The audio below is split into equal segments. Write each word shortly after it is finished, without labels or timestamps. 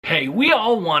Hey, we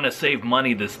all want to save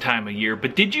money this time of year,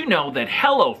 but did you know that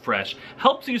HelloFresh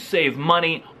helps you save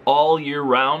money all year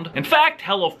round? In fact,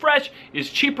 HelloFresh is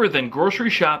cheaper than grocery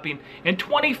shopping and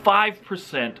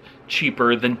 25%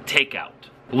 cheaper than takeout.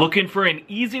 Looking for an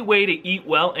easy way to eat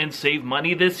well and save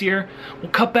money this year?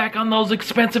 Well, cut back on those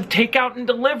expensive takeout and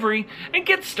delivery and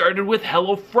get started with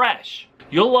HelloFresh.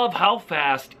 You'll love how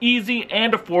fast, easy,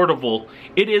 and affordable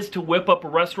it is to whip up a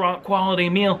restaurant quality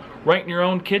meal right in your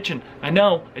own kitchen. I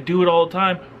know, I do it all the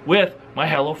time with my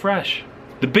HelloFresh.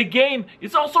 The big game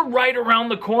is also right around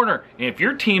the corner, and if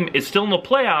your team is still in the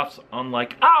playoffs,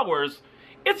 unlike ours,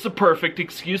 it's the perfect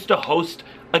excuse to host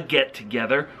a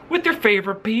get-together with your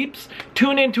favorite peeps,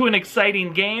 tune into an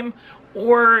exciting game,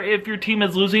 or if your team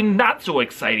is losing, not so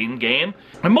exciting game.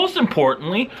 And most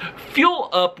importantly, fuel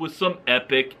up with some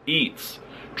epic eats.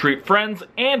 Treat friends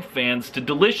and fans to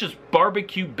delicious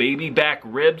barbecue baby back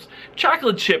ribs,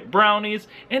 chocolate chip brownies,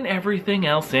 and everything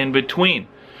else in between.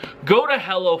 Go to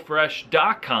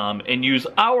HelloFresh.com and use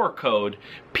our code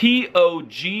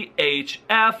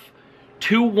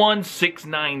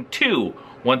POGHF21692.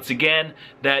 Once again,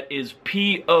 that is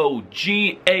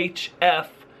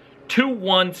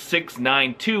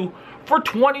POGHF21692 for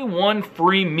 21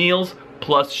 free meals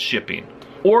plus shipping.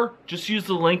 Or just use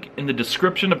the link in the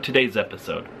description of today's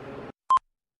episode.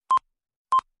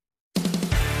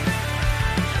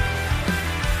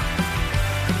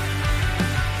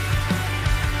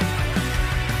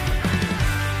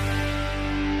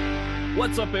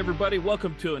 What's up, everybody?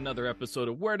 Welcome to another episode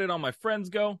of Where Did All My Friends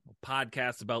Go? A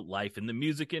podcast about life in the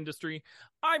music industry.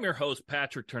 I'm your host,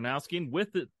 Patrick Tarnowski, and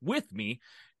with me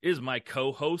is my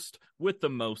co-host with the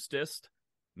mostest,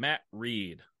 Matt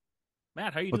Reed.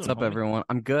 Matt, how you doing? What's up, homie? everyone?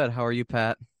 I'm good. How are you,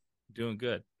 Pat? Doing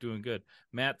good.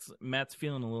 Matt's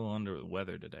feeling a little under the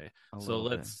weather today. So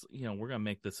let's, we're gonna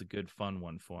make this a good, fun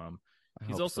one for him.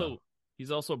 He's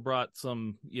also brought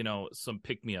some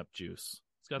pick-me-up juice.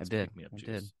 He's got some pick-me-up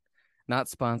juice. Not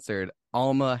sponsored.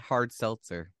 Alma hard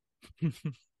seltzer. It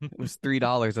was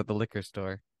 $3 at the liquor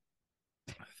store.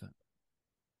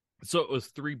 So it was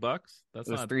 $3. It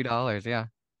was $3. Yeah.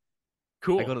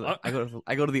 Cool.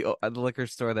 I go to the liquor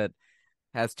store that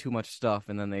has too much stuff,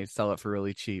 and then they sell it for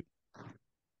really cheap.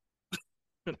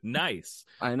 Nice.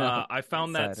 I know. I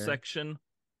found that section.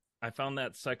 I found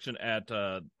that section at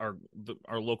our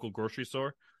local grocery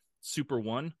store, Super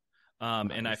One. Nice.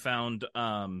 And I found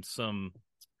some.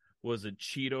 Was it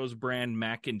Cheetos brand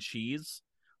mac and cheese?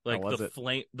 Like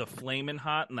the Flamin'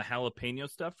 Hot and the jalapeno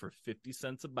stuff for 50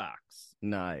 cents a box.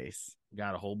 Nice.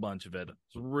 Got a whole bunch of it. I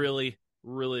was really,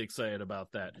 really excited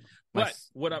about that. But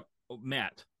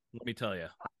Matt, let me tell you.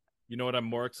 You know what I'm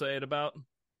more excited about?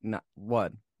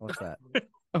 What? What's that?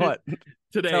 What?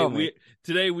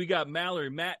 Today we got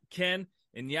Mallory, Matt, Ken,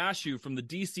 and Yashu from the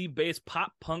DC-based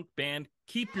pop punk band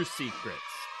Keep Your Secrets.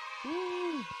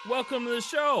 Woo. Welcome to the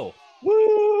show.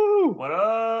 Woo! What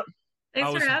up?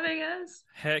 Thanks for having us.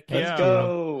 Heck yeah. Let's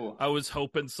go. I was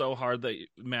hoping so hard that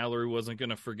Mallory wasn't going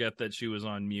to forget that she was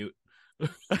on mute.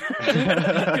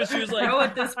 Because she was like, "Oh,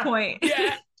 at this point."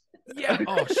 Yeah.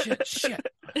 Oh, shit.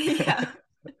 Yeah.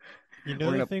 You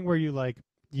know the thing where you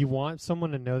want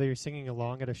someone to know that you're singing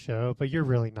along at a show, but you're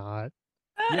really not.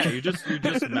 Yeah, you're just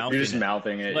mouthing. You're just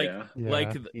mouthing it,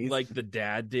 like the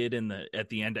dad did at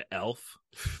the end of Elf.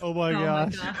 Oh my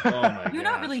gosh! You're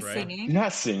not really singing. You're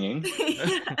not singing.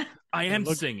 I am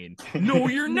singing. No,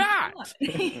 you're not.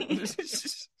 That's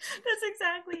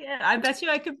exactly it. I bet you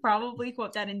I could probably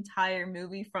quote that entire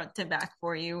movie front to back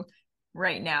for you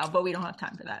right now, but we don't have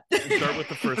time for that. Start with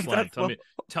the first line.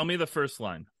 Tell me the first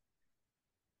line.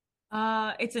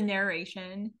 It's a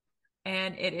narration.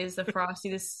 And it is not the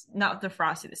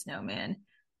Frosty the Snowman.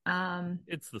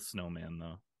 It's the Snowman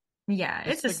though. Yeah,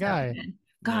 it's the Snowman.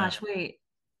 Guy. Gosh, wait.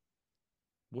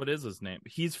 What is his name?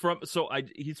 He's from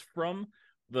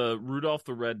the Rudolph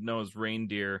the Red-Nosed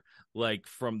Reindeer, like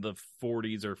from the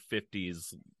 40s or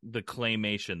 50s, the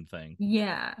claymation thing.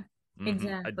 Yeah,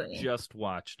 exactly. I just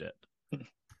watched it.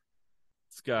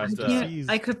 It's got.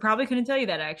 I couldn't tell you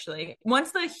that actually.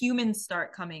 Once the humans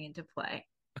start coming into play.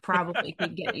 Probably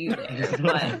could get you there,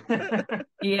 but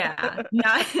yeah, I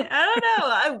don't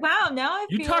know. Wow, now I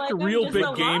feel you talked like a real I'm big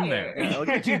just a game liar. there. Yeah, look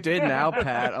what you did now,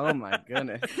 Pat. Oh my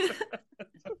goodness.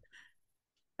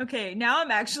 Okay, now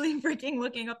I'm actually freaking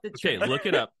looking up the trailer. Okay,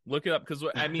 look it up because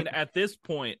I mean, at this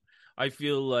point, I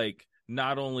feel like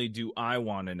not only do I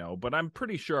want to know, but I'm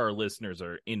pretty sure our listeners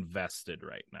are invested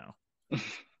right now.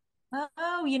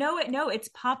 Oh, you know what? No, it's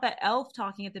Papa Elf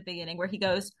talking at the beginning where he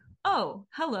goes, "Oh,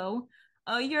 hello.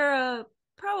 You're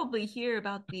probably hear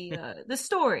about the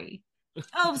story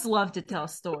elves love to tell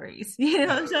stories. You know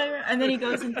what I'm saying? And then he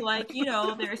goes into like,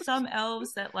 there are some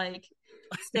elves that like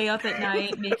stay up at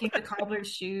night making the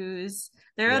cobbler's shoes.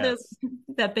 There are others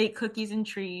that bake cookies in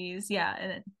trees. Yeah,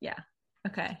 and then, yeah.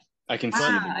 Okay. I can see.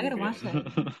 I gotta watch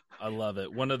that. I love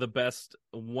it. One of the best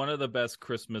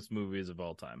Christmas movies of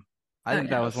all time. I think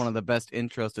that was one of the best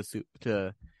intros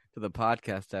to the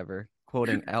podcast ever.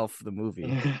 Quoting Elf the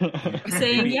movie.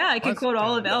 Saying, I can quote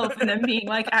all of Elf, and then being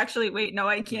like, actually, wait, no,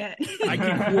 I can't. I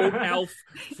can quote Elf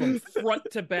from front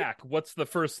to back. What's the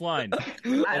first line?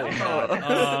 I don't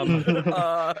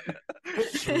know.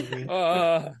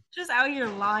 Just out here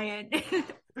lying.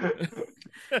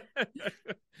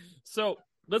 So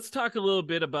let's talk a little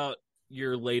bit about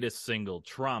your latest single,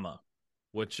 Trauma,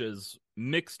 which is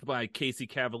mixed by Casey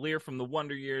Cavalier from the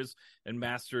Wonder Years and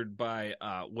mastered by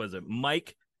was it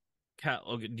Mike?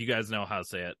 Do you guys know how to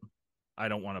say it? I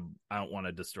don't want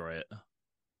to destroy it.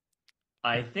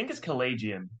 I think it's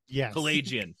Kalajian. Yes.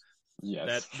 Kalajian.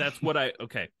 Yes. That's what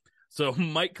okay. So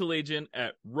Mike Kalajian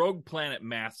at Rogue Planet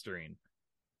Mastering.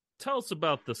 Tell us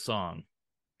about the song.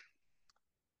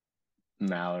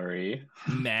 Mallory.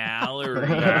 Mallory.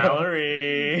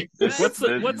 What's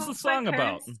the song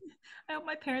about? I hope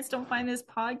my parents don't find this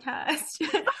podcast.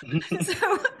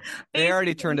 So they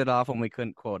already turned it off when we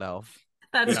couldn't quote Elf.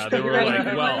 That's true. They were right?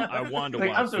 like, well, I wanted to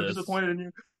watch I'm so this. disappointed in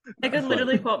you. I could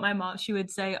literally quote my mom. She would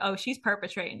say, "Oh, she's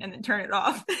perpetrating," and then turn it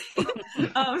off.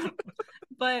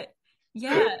 But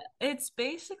yeah, it's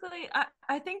basically.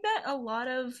 I think that a lot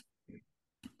of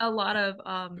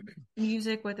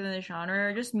music within the genre,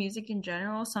 or just music in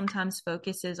general, sometimes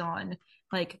focuses on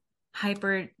like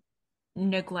hyper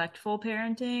neglectful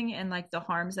parenting and like the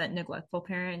harms that neglectful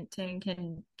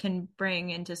parenting can bring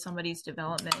into somebody's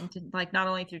development, into like not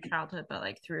only through childhood but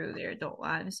like through their adult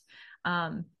lives.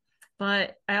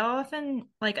 But I often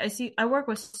I work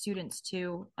with students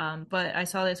too, but I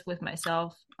saw this with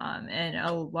myself and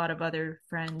a lot of other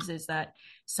friends, is that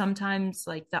sometimes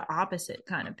like the opposite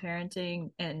kind of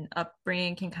parenting and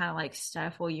upbringing can kind of like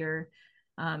stifle your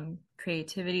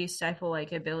creativity, stifle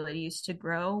like abilities to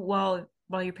grow.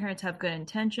 While your parents have good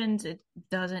intentions, it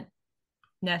doesn't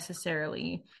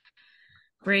necessarily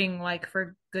bring like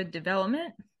for good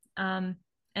development.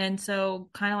 And so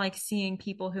kind of like seeing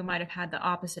people who might have had the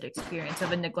opposite experience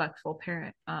of a neglectful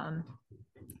parent,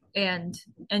 and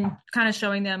kind of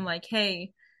showing them like,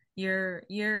 hey, your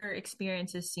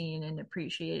experience is seen and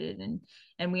appreciated,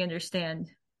 and we understand.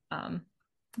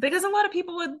 Because a lot of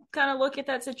people would kind of look at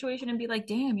that situation and be like,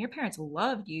 damn, your parents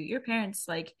loved you. Your parents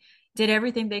like did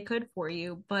everything they could for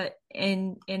you, but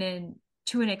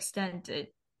to an extent,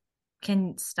 it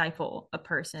can stifle a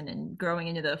person and growing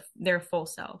into their full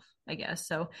self, I guess.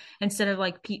 So instead of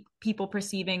like people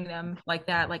perceiving them like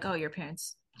that, like, oh, your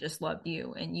parents just loved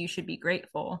you and you should be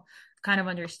grateful, kind of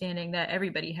understanding that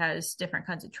everybody has different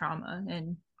kinds of trauma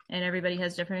and everybody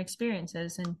has different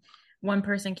experiences, and one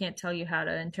person can't tell you how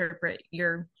to interpret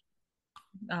your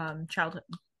childhood,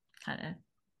 kind of.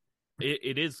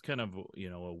 It is kind of,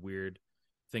 a weird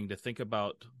thing to think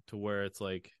about, to where it's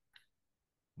like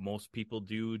most people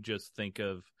do just think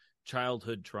of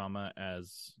childhood trauma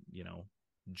as,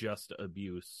 just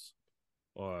abuse,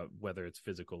 or whether it's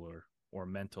physical or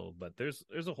mental. But there's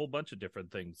a whole bunch of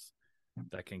different things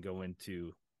that can go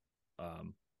into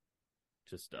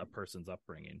just a person's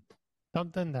upbringing.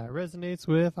 Something that resonates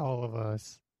with all of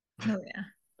us. Oh, yeah.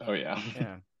 Oh, yeah.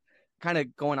 Yeah. Kind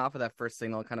of going off of that first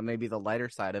signal, kind of maybe the lighter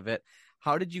side of it.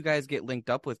 How did you guys get linked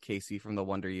up with Casey from the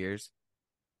Wonder Years?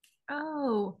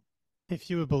 Oh. If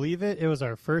you would believe it, it was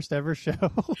our first ever show.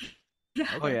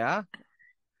 Oh, yeah?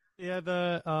 Yeah,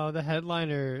 the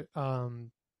headliner,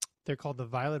 they're called the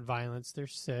Violet Violence. They're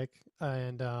sick.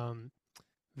 And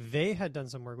they had done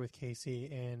some work with Casey,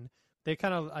 and they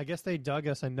kind of, I guess they dug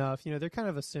us enough. They're kind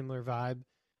of a similar vibe,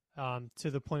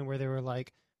 to the point where they were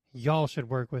like, y'all should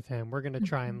work with him. We're going to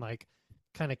try and like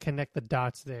kind of connect the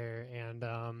dots there. And,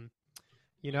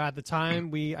 at the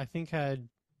time we, I think, had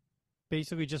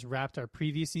basically just wrapped our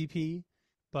previous EP,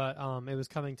 but it was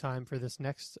coming time for this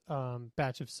next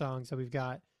batch of songs that we've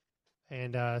got.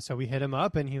 And so we hit him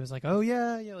up and he was like, oh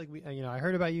yeah, like we, I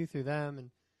heard about you through them. And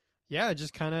yeah, it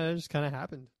just kind of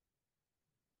happened.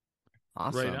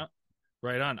 Awesome.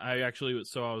 Right on. I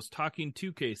was talking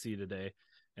to Casey today,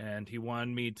 and he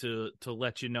wanted me to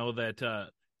let you know that to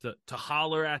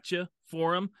holler at you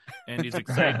for him, and he's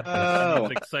excited. Oh.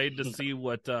 He's excited to see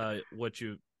what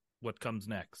comes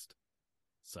next.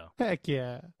 So Heck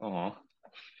yeah. Aw.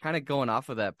 Kind of going off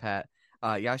of that, Pat.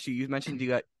 Yashi, you mentioned you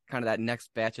got kind of that next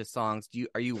batch of songs.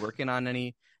 Are you working on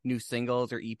any new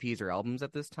singles or EPs or albums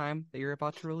at this time that you're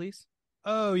about to release?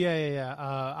 Oh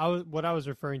yeah. What I was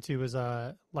referring to was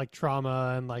like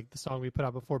Trauma and like the song we put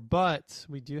out before, but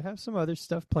we do have some other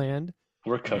stuff planned.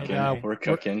 We're cooking. And, We're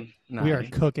cooking. We are Nice.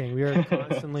 cooking. We are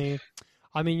constantly.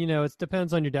 I mean, it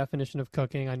depends on your definition of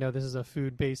cooking. I know this is a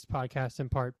food-based podcast in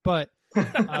part, but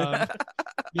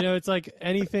it's like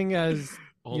anything as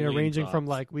Only in ranging from thoughts.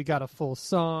 like we got a full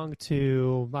song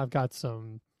to I've got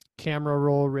some camera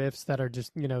roll riffs that are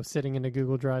just sitting in a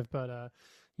Google Drive. But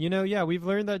yeah, we've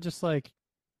learned that just like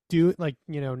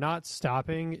not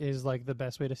stopping is like the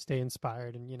best way to stay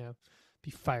inspired and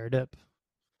be fired up.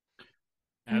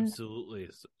 Absolutely.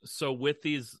 So with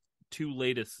these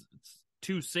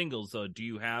two singles, though, do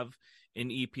you have an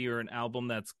EP or an album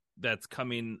that's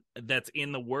coming, that's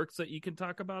in the works that you can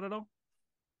talk about at all?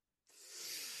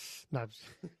 No,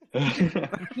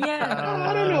 Yeah.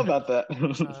 I don't know about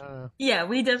that. Yeah,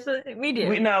 we do.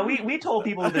 We told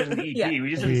people there's an EP. Yeah.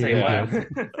 We just didn't say Yeah.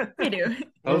 when. We do.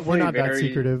 we're Hopefully not that very-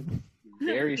 secretive.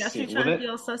 Very Yes, you're soon. trying to be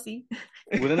all sussy.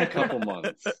 Within a couple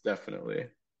months, definitely.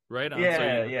 Right on. So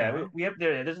Yeah. We have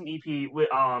there's an EP.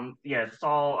 It's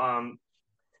all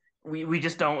we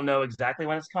just don't know exactly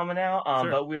when it's coming out. Sure.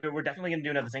 But we're definitely gonna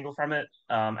do another single from it,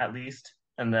 at least,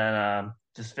 and then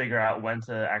just figure out when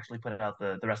to actually put out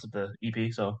the rest of the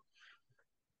EP. So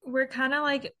We're kind of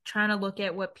like trying to look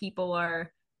at what people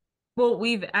are. Well,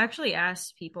 we've actually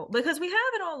asked people because we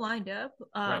have it all lined up.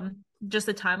 Right. Just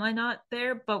the timeline not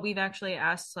there, but we've actually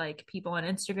asked like people on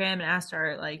Instagram and asked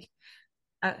our like.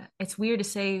 It's weird to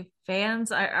say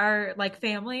fans, our like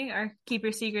family, our Keep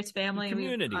Your Secrets family, Your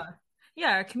community.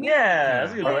 Our community. yeah,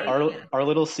 that's a good Our, one. our, our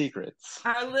little secrets.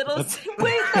 Our little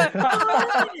wait.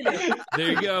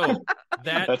 there you go.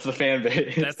 That's the fan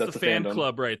base. That's the fan fandom.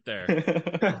 club right there.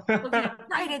 Okay,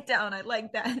 write it down. I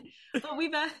like that. But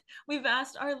we've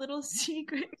asked our little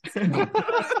secrets.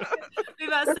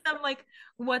 We've asked them like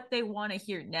what they want to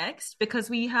hear next because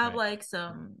we have Right. like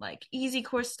some like easy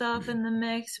core stuff in the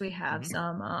mix. We have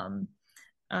some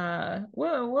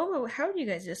whoa, how do you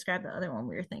guys describe the other one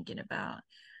we were thinking about?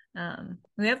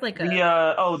 We have like a The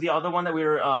other one that we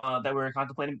were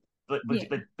contemplating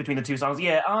between the two songs.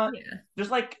 yeah.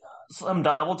 There's like some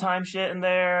double time shit in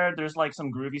there. There's like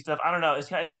some groovy stuff. I don't know.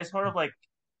 It's sort of like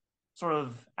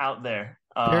out there.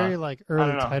 Very like I early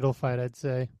don't know. title fight, I'd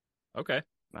say. Okay.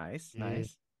 Nice, Yeah.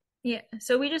 nice. Yeah,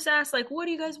 so we just asked like, what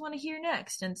do you guys want to hear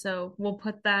next? And so we'll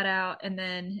put that out, and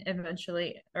then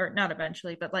eventually, or not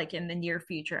eventually, but like in the near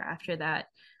future after that,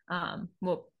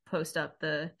 we'll post up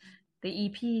the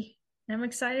EP. I'm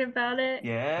excited about it.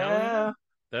 Yeah.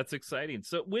 That's exciting.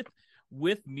 So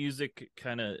with music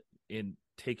kind of in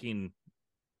taking,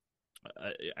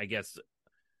 I guess,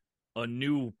 a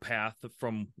new path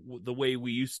from the way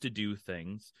we used to do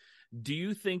things, do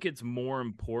you think it's more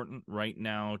important right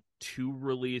now to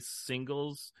release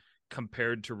singles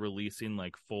compared to releasing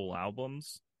like full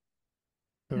albums?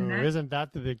 Ooh, Nah. isn't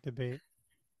that the big debate?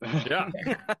 Yeah.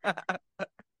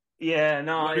 Yeah.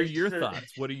 No. What are it's your just-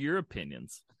 thoughts? What are your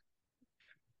opinions?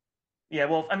 Yeah,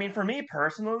 well, I mean, for me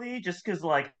personally, just because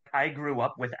like I grew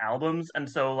up with albums, and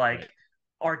so like Right.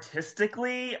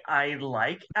 artistically, I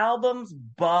like albums,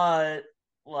 but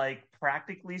like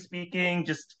practically speaking,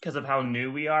 just because of how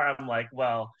new we are, I'm like,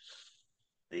 well,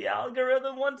 the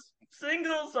algorithm wants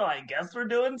singles, so I guess we're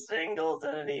doing singles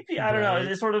and an EP. I don't know. Right.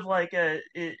 It's sort of like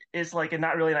it's like a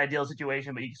not really an ideal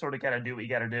situation, but you sort of gotta do what you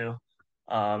gotta do.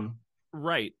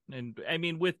 Right. And I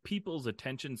mean, with people's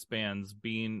attention spans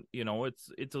being,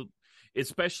 it's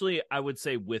especially I would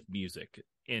say with music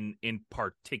in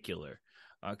particular,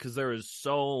 because there is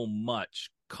so much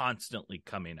constantly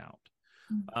coming out.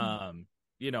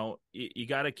 You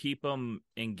got to keep them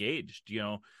engaged.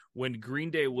 When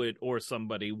Green Day or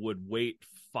somebody would wait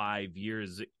 5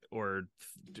 years or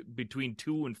between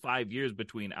 2 and 5 years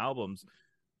between albums,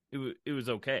 it was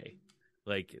okay.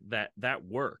 Like that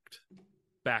worked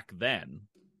back then.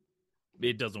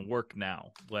 It doesn't work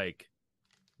now. Like,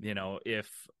 if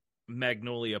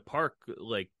Magnolia Park,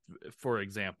 like, for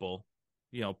example,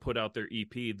 put out their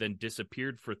EP, then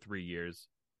disappeared for 3 years,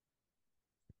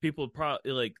 people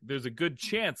probably like, there's a good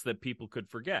chance that people could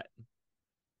forget,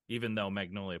 even though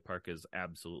Magnolia Park is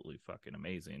absolutely fucking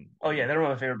amazing. Oh yeah, they're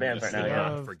one of my favorite bands right Just now. Yeah.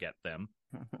 not forget them.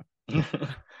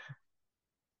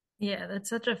 Yeah, that's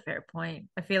such a fair point.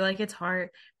 I feel like it's hard.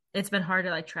 It's been hard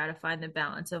to like try to find the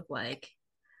balance of like,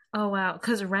 oh wow,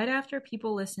 because right after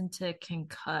people listened to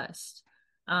Concussed,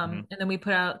 and then we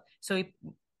put out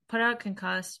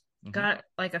Concussed, got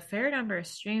like a fair number of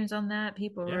streams on that.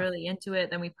 People were Yeah. really into it.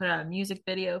 Then we put out a music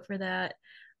video for that,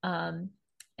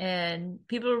 and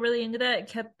people were really into that. It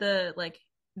kept the like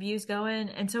views going,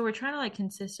 and so we're trying to like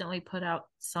consistently put out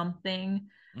something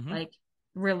Mhm. like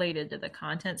related to the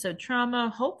content. So Trauma,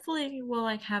 hopefully we'll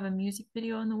like have a music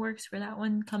video in the works for that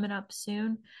one coming up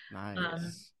soon.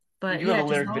 Nice. But We do have a just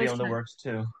lyric always video in the try- works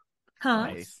too. Huh?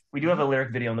 Nice. We do have a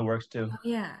lyric video in the works too.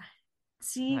 Yeah.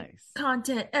 See, Nice.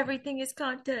 content. Everything is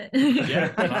content.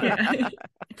 Yeah. Yeah.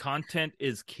 Content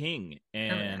is king,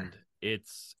 and it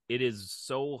is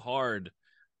so hard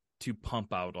to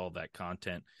pump out all that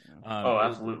content. Oh,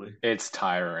 absolutely. It's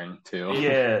tiring too.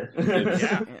 Yeah.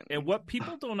 Yeah. And what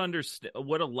people don't understand,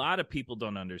 what a lot of people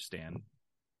don't understand,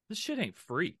 this shit ain't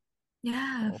free.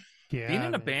 Yeah. Yeah, Being in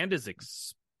a man. band is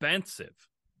expensive.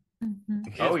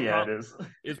 Mhm. Oh yeah, it is.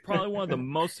 It's probably one of the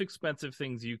most expensive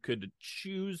things you could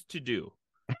choose to do.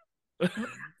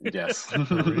 Yes.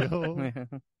 For real.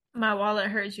 My wallet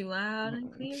heard you loud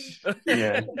and clear.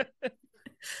 Yeah.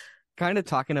 Kind of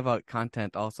talking about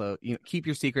content also, Keep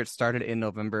Your Secret started in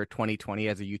November 2020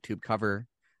 as a YouTube cover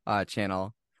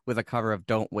channel with a cover of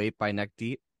Don't Wait by Neck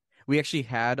Deep. We actually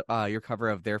had your cover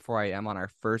of Therefore I Am on our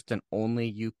first and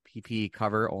only UPP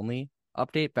cover only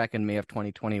update back in May of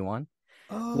 2021.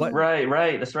 What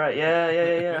Right. That's right.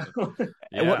 Yeah.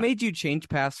 Yeah. What made you change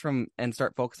paths from and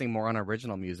start focusing more on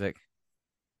original music?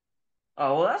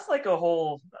 Oh, well, that's like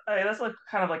that's like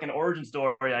kind of like an origin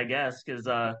story, I guess, because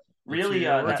really,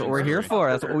 hear your That's that what we're here first for.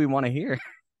 That's what cover- we want to hear.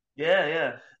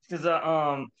 Yeah,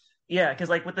 because because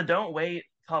like with the Don't Wait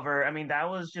cover, I mean that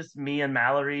was just me and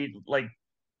Mallory like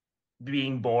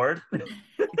being bored.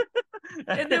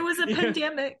 And there was a Yeah.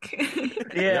 pandemic.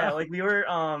 Yeah, like we were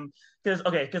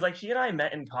because like she and I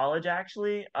met in college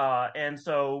actually, and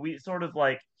so we sort of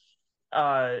like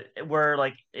were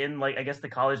like in like I guess the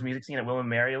college music scene at William and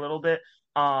Mary a little bit,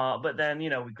 but then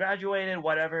we graduated,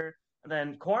 whatever. And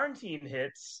then quarantine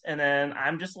hits, and then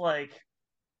I'm just like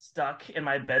stuck in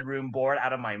my bedroom, bored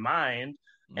out of my mind,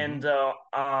 Mhm.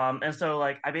 and so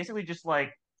like I basically just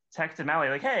like texted Mallory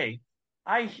like, hey.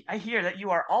 I hear that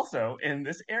you are also in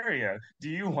this area. Do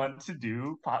you want to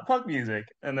do pop punk music?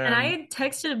 And then And I had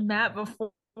texted Matt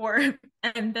before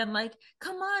and been like,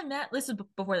 come on, Matt. This is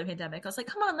before the pandemic. I was like,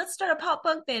 come on, let's start a pop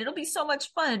punk band. It'll be so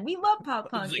much fun. We love pop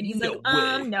punk. like, And he's "No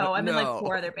like, way." no, I'm in like No.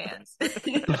 4 other bands.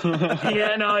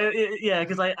 yeah, no, yeah,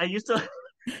 because I used to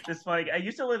just like I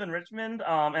used to live in Richmond,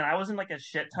 and I was in like a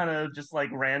shit ton of just like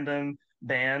random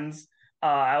bands.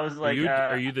 I was like,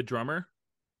 Are you the drummer?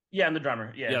 yeah, I'm the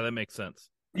drummer. Yeah, Yeah, that makes sense.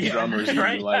 yeah, Drummers you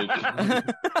right. like.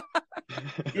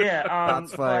 Yeah,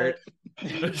 Shots fired.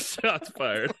 Shots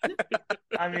fired.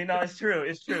 I mean, no, it's true.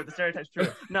 It's true. The stereotype's true.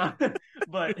 No,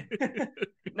 but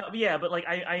no, but yeah, but like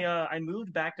I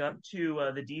moved back up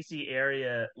to the DC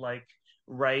area like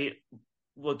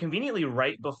conveniently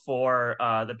right before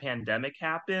the pandemic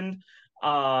happened.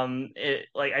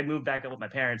 I moved back up with my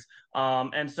parents.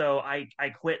 And so I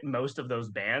quit most of those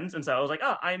bands, and so I was like,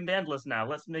 oh, I'm bandless now.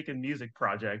 Let's make a music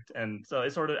project. And so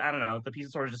it sort of I don't know, the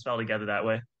pieces sort of just fell together that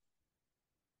way.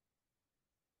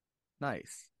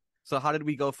 Nice. So how did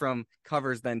we go from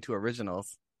covers then to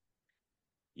originals?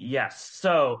 Yes.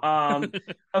 So,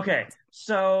 okay.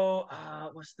 So,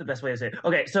 what's the best way to say it?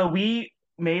 Okay. So we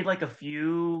made like a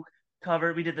few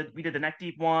cover. We did the Neck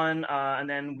Deep one, and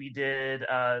then we did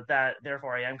that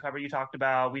Therefore I Am cover you talked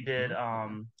about. We did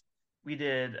an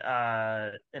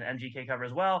MGK cover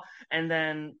as well, and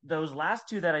then those last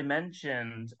two that I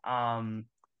mentioned,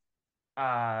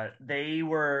 they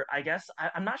were I guess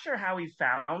I'm not sure how we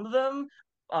found them.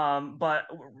 But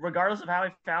regardless of how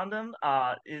I found them,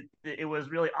 it was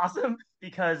really awesome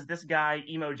because this guy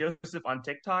Emo Joseph on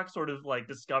TikTok sort of like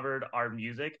discovered our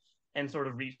music and sort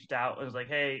of reached out and was like,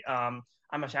 "Hey, I'm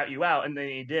gonna shout you out," and then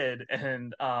he did,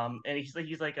 and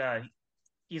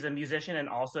he's a musician and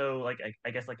also like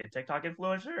I guess like a TikTok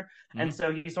influencer, and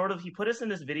so he put us in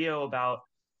this video about.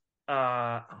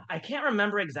 I can't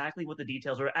remember exactly what the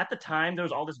details were. At the time, there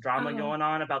was all this drama going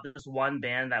on about this one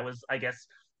band that was, I guess,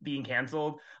 being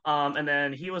canceled. And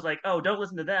then he was like, "Oh, don't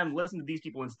listen to them. Listen to these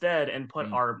people instead," and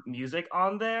put our music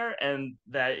on there, and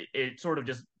that it sort of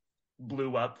just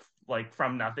blew up like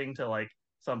from nothing to like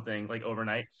something like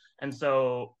overnight. And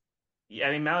so, yeah,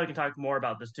 I mean, Mallory can talk more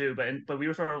about this too, but we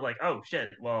were sort of like, "Oh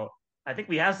shit, well, I think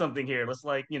we have something here. Let's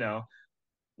like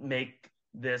make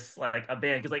this like a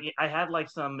band," because like I had like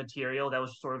some material that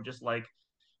was sort of just like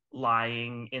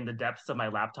lying in the depths of my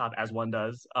laptop as one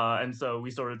does, and so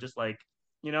we sort of just like,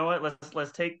 you know what,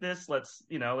 let's take this, let's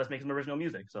make some original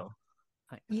music. So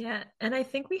Yeah, and I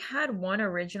think we had one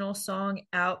original song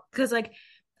out because like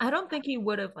I don't think he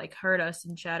would have like heard us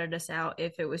and shouted us out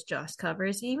if it was just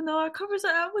covers, even though our covers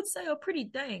I would say are pretty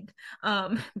dank.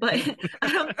 But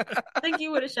I don't think he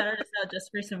would have shouted us out just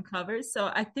for some covers.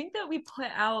 So I think that we put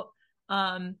out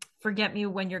 "Forget Me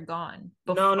When You're Gone."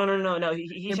 No, before- no.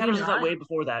 He Did shouted we us out not? way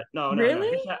before that. No.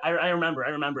 Really? I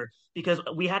remember because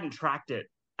we hadn't tracked it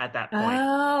at that point.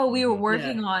 Oh, we were Mhm.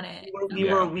 working on it.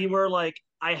 We were like,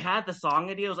 I had the song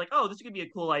idea. I was like, oh, this could be a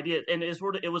cool idea, and it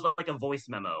was like a voice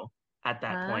memo at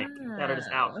that point. He shouted us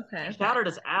out. Okay. He shouted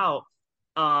us out.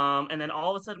 And then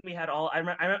all of a sudden we had all.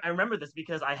 I remember this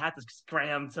because I had to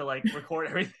scram to like record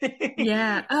everything.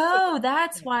 Yeah. Oh,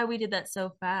 that's why we did that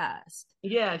so fast.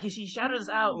 Yeah, he shouted us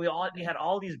out. We had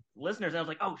all these listeners, and I was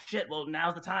like, "Oh shit! Well,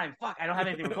 now's the time. Fuck, I don't have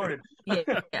anything recorded."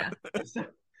 Yeah.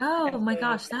 Oh my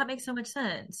gosh, that makes so much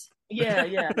sense.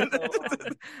 Yeah. So,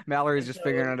 Mallory's just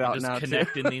figuring it out Just now. too.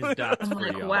 connecting these dots I'm for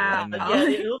like, y'all. wow. And, yeah,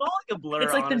 it was all like a blur,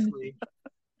 It's like the- honestly.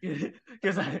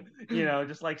 Because I,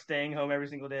 just like staying home every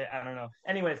single day. I don't know.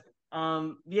 Anyways,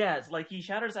 yeah, it's like he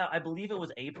shouted us out. I believe it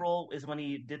was April is when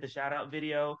he did the shout out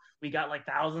video. We got like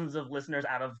thousands of listeners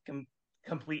out of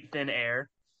complete thin air.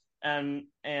 And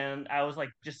I was like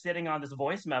just sitting on this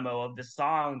voice memo of this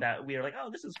song that we were like, oh,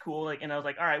 this is cool. Like, and I was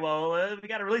like, all right, well, we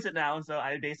got to release it now. And so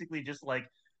I basically just like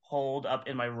holed up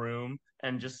in my room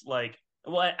and just like,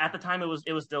 well, at the time it was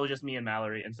still just me and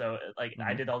Mallory, and so like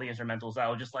I did all the instrumentals. I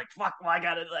was just like, fuck, well, I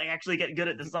gotta like actually get good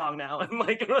at this song now, and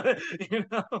like,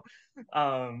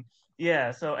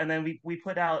 yeah. So and then we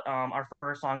put out our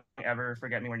first song ever,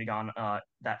 "Forget Me When You're Gone,"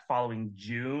 that following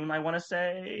June, I want to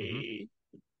say,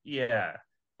 yeah.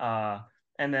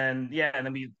 And then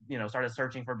we started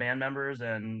searching for band members,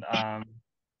 and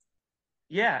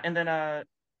yeah, and then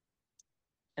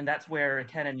and that's where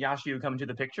Ken and Yashu come into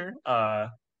the picture.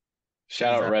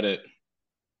 Shout out Reddit.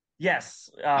 Yes.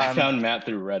 I found Matt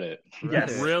through Reddit.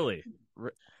 Yes. Really?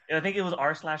 I think it was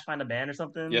r/find a band or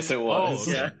something. Yes, it was.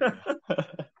 Oh, okay.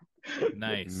 Yeah.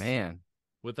 Nice. Man.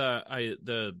 With our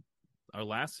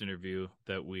last interview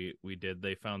that we did,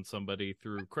 they found somebody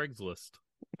through Craigslist.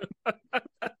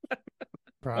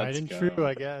 Pride Let's and go. true,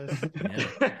 I guess.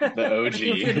 Yeah. The It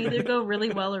could OG. either go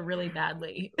really well or really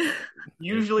badly.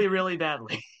 Usually really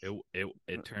badly.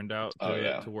 It turned out Oh,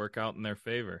 yeah. to work out in their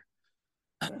favor.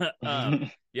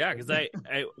 Yeah, because I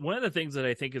one of the things that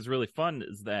I think is really fun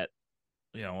is that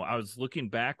I was looking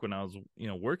back when I was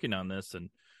working on this, and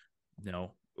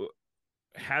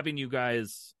having you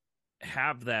guys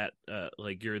have that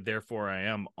like you're Therefore I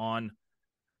Am on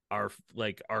our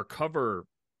cover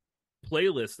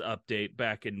playlist update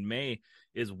back in May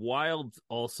is wild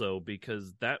also,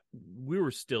 because that we were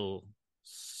still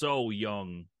so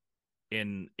young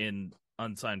in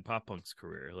Unsigned Pop Punk's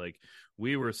career. Like,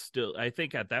 we were still, I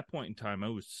think at that point in time, I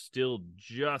was still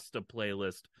just a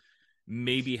playlist,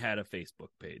 maybe had a Facebook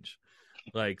page.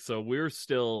 Like, so we were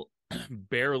still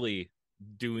barely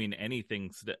doing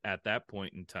anything at that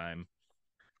point in time.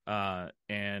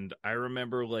 And I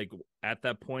remember, like, at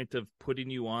that point of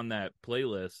putting you on that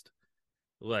playlist,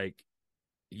 like,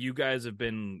 you guys have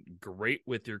been great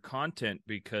with your content,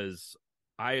 because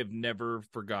I have never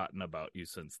forgotten about you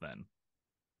since then.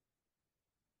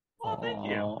 Oh, thank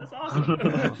you. Aw. That's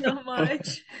awesome. So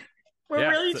much. We're Yeah,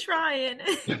 really so- trying.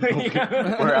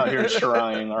 We're out here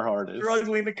trying our hardest.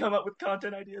 Struggling to come up with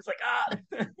content ideas. Like,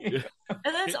 And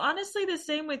that's honestly the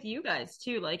same with you guys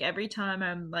too. Like, every time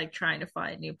I'm like trying to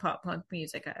find new pop punk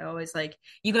music, I always like,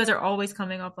 you guys are always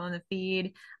coming up on the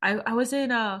feed. I was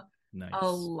in a Nice.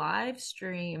 live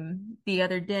stream the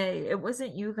other day. It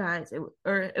wasn't you guys,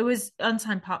 it was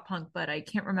Unsigned Pop Punk, but I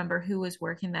can't remember who was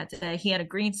working that day. He had a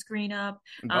green screen up.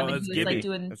 Oh, And that's he was like Gibby.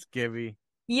 doing, That's Gibby.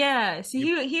 yeah. So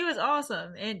he was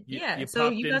awesome, and You- yeah. you So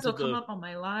popped you guys will into come the- up on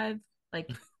my live, like,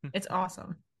 it's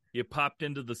awesome. You popped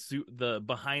into the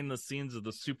behind the scenes of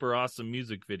the Super Awesome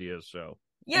Music Video show.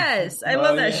 Yes, I Oh,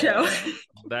 love that yeah. show.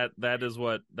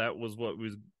 That was what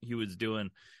he was doing.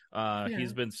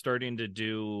 He's been starting to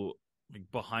do, like,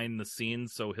 behind the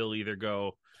scenes, so he'll either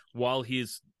go while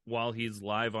he's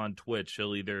live on Twitch,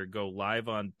 he'll either go live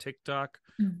on TikTok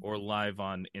or live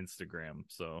on Instagram.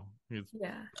 So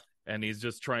Yeah, he's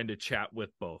just trying to chat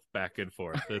with both back and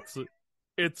forth.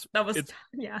 It's that was it's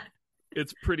yeah.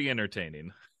 it's pretty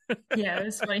entertaining. Yeah, it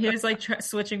was funny. He was like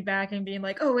switching back and being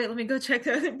like, "Oh wait, let me go check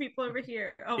the other people over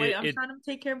here. Oh wait, I'm trying to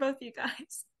take care of both you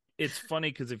guys." It's funny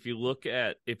because if you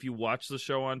watch the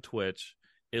show on Twitch,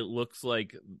 it looks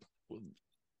like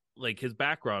his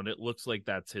background, it looks like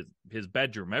that's his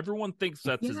bedroom. Everyone thinks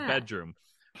that's his Yeah. bedroom.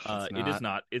 It is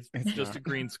not. It's just not. a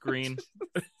green screen.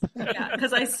 Yeah,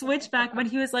 because I switched back when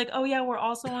he was like, "Oh yeah, we're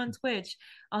also on Twitch."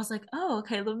 I was like, "Oh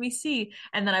okay, let me see."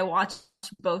 And then I watched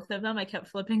both of them. I kept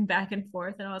flipping back and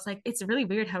forth, and I was like, "It's really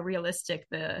weird how realistic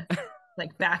the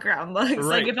like background looks.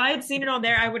 Right. Like if I had seen it on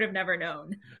there, I would have never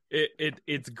known.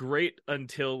 It's great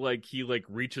until like he like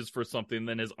reaches for something,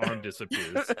 then his arm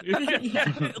disappears.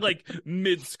 Yeah. Like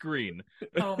mid screen.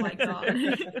 Oh my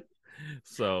god.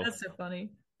 So That's so funny.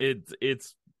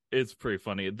 it's pretty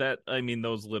funny. That I mean,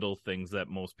 those little things that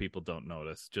most people don't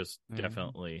notice just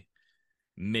definitely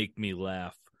make me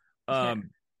laugh.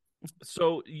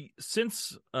 So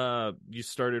since you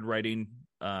started writing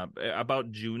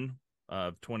about June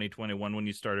of 2021, when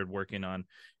you started working on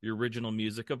your original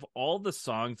music, of all the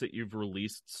songs that you've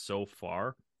released so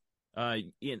far,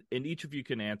 and each of you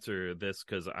can answer this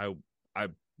because I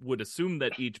would assume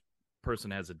that each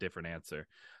person has a different answer.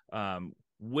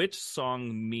 Which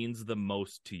song means the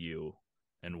most to you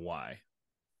and why?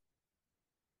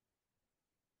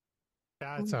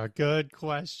 That's a good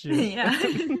question. Yeah.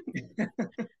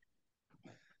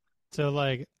 So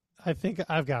like, I think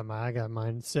I got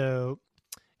mine. So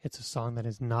it's a song that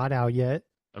is not out yet,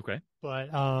 Okay. but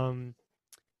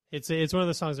it's one of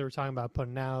the songs that we're talking about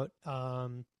putting out.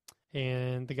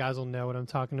 And the guys will know what I'm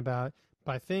talking about.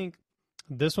 But I think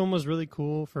this one was really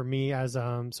cool for me as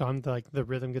so I'm the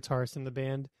rhythm guitarist in the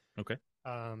band. Okay.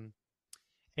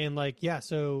 And like, yeah,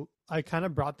 so I kind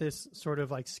of brought this sort of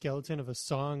like skeleton of a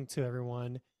song to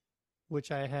everyone, which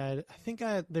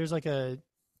there's like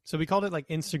so we called it like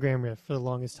Instagram riff for the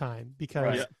longest time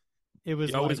because Right. it was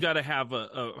You always got to have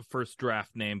a first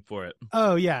draft name for it.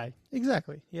 Oh yeah,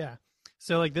 exactly. Yeah.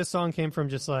 So like this song came from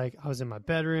just like I was in my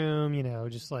bedroom,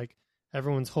 just like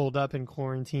everyone's holed up in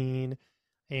quarantine.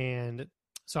 And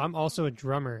so I'm also a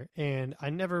drummer, and I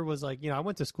never was like, I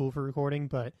went to school for recording,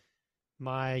 but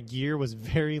my gear was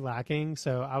very lacking.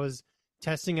 So I was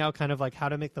testing out kind of like how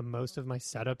to make the most of my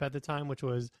setup at the time, which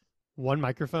was one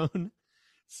microphone.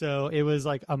 So it was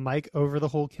like a mic over the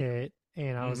whole kit.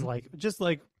 And I was like, just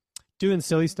like doing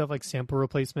silly stuff like sample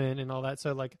replacement and all that.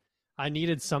 So like I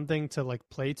needed something to like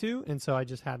play to. And so I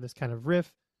just had this kind of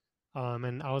riff.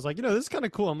 And I was like, this is kind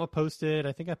of cool. I'm going to post it.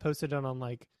 I think I posted it on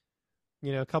like,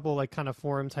 a couple like kind of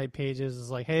forum type pages. Is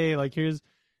like, hey, like here's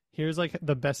like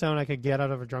the best sound I could get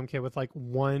out of a drum kit with like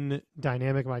one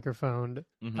dynamic microphone.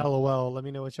 LOL. Let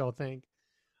me know what y'all think.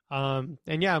 And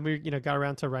yeah, we got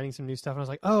around to writing some new stuff, and I was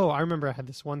like, oh, I remember I had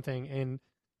this one thing, and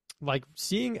like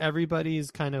seeing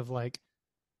everybody's kind of like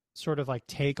sort of like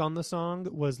take on the song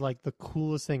was like the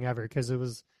coolest thing ever, because it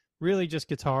was really just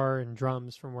guitar and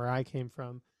drums from where I came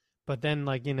from. But then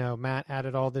like, Matt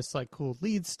added all this like cool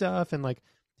lead stuff, and like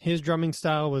his drumming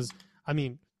style was, I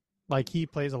mean, like he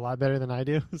plays a lot better than I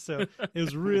do. So it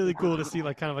was really cool to see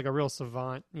like kind of like a real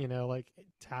savant, like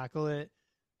tackle it.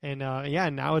 And yeah,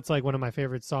 now it's like one of my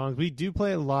favorite songs. We do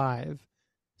play it live,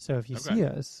 so if you see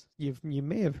us, you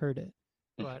may have heard it.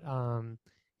 But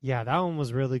yeah, that one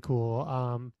was really cool.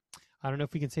 I don't know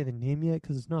if we can say the name yet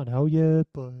because it's not out yet,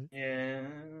 but Yeah.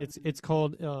 it's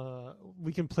called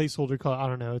we can placeholder call it, I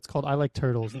don't know. It's called I Like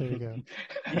Turtles. There you go.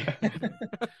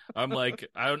 I'm like,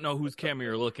 I don't know whose camera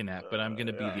you're looking at, but I'm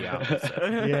gonna be the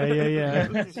opposite. Yeah.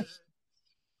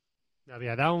 No,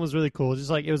 yeah, that one was really cool. Just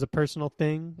like it was a personal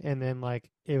thing, and then like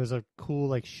it was a cool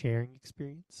like sharing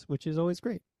experience, which is always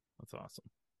great. That's awesome.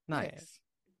 Nice.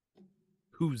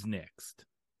 Who's next?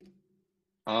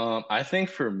 I think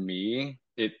for me,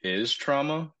 it is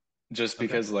Trauma, just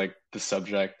because like the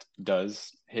subject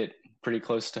does hit pretty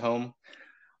close to home.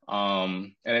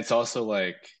 And it's also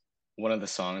like one of the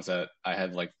songs that I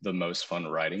had like the most fun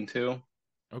writing to.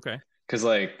 Okay. Because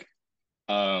like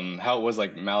how it was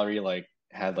like Mallory like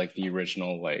had like the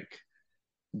original like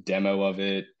demo of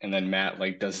it, and then Matt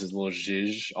like does his little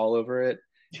zhizh all over it,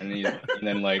 and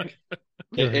then like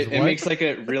it makes like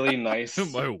a really nice.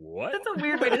 My what? That's a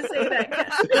weird way to say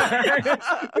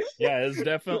that. Yeah, it's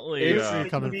definitely It's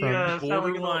coming from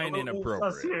borderline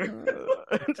inappropriate.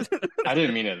 I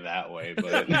didn't mean it that way,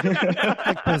 but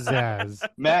Pizzazz.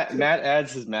 Matt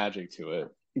adds his magic to it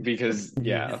because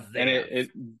yeah, and it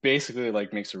basically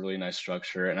like makes a really nice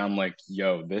structure, and I'm like,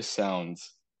 yo, this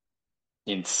sounds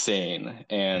insane,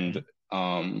 and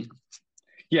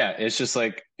yeah, it's just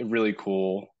like really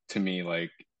cool to me,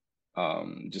 like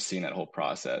just seeing that whole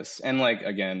process. And like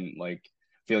again, like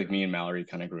I feel like me and Mallory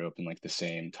kind of grew up in like the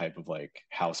same type of like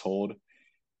household,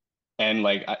 and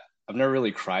like I've never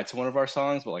really cried to one of our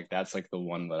songs, but like that's like the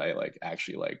one that I like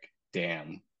actually like,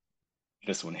 damn,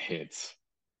 this one hits.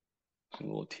 A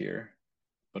little tear.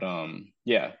 But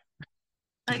yeah.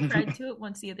 I cried to it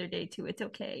once the other day too. It's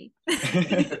okay.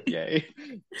 Yay.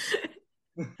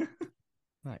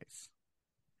 Nice.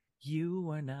 You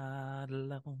are not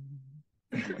alone.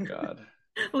 Oh my god.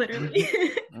 Literally.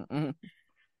 That's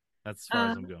as far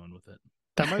as I'm going with it.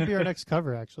 That might be our next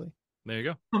cover, actually. There you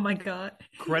go. Oh my god.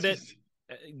 Credit,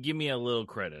 give me a little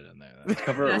credit in there. Let's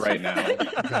cover it right now.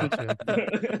 Gotcha.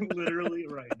 Literally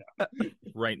right now.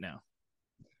 Right now.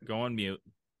 Go on mute.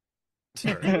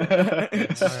 All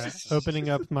right, opening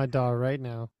up my DAW right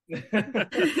now.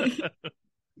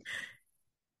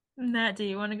 Matt, do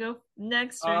you want to go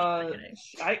next? Or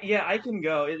I can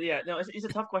go. Yeah, no, it's a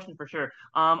tough question for sure.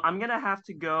 I'm gonna have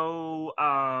to go.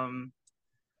 I'm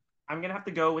gonna have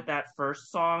to go with that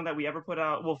first song that we ever put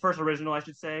out. Well, first original, I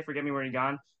should say. Forget Me Where You're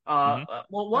Gone.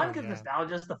 Well, one because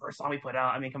nostalgia is the first song we put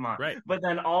out. I mean, come on. Right. But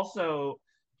then also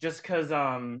just because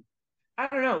I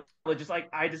don't know, just like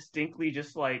I distinctly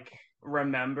just like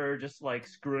remember just like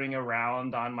screwing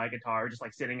around on my guitar, just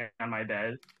like sitting on my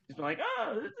bed, just being like,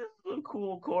 oh, this is a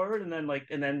cool chord, and then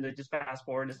just fast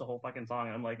forward just the whole fucking song,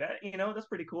 and I'm like, that, that's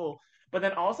pretty cool. But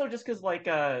then also just because like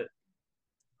oh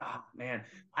man,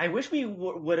 I wish we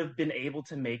would have been able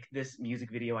to make this music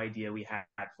video idea we had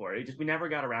for it. We never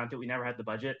got around to it. We never had the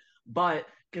budget. But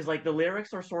because like the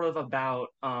lyrics are sort of about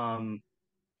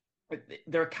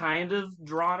they're kind of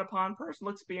drawn upon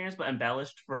personal experience, but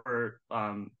embellished for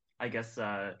I guess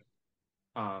I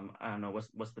don't know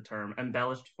what's the term,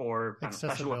 embellished for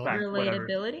special effect,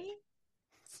 relatability.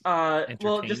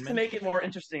 Well, just to make it more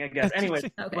interesting, I guess. Anyway,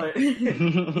 Okay. But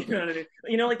you know what I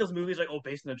mean? Like those movies, like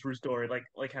based on a true story, like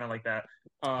kind of like that.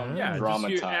 Yeah,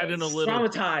 dramatized. Add in a little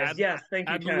dramatized. Yes, thank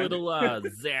you. Add a little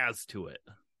zazz to it.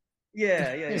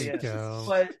 Yeah. Go.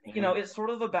 But it's sort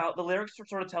of about the lyrics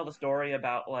sort of tell the story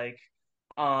about like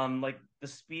the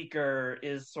speaker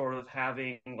is sort of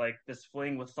having like this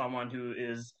fling with someone who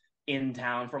is in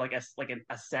town for like a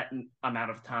set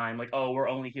amount of time. Like, oh, we're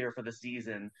only here for the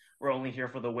season. We're only here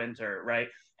for the winter, right?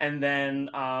 And then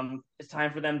it's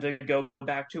time for them to go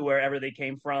back to wherever they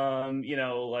came from.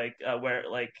 Where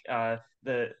like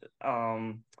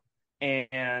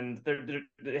and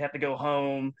they have to go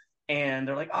home, and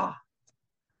they're like,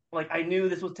 like I knew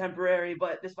this was temporary,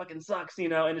 but this fucking sucks,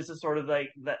 and it's just sort of like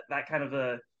that kind of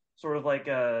a sort of like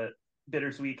a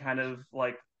bittersweet kind of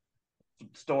like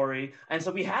story. And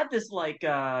so we had this like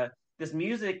this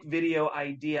music video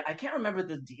idea. I can't remember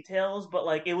the details, but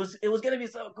like it was gonna be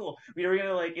so cool. We were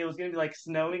gonna like it was gonna be like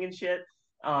snowing and shit,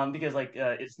 because like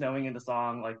it's snowing in the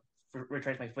song, like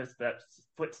retrace my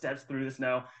footsteps through the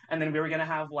snow, and then we were gonna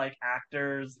have like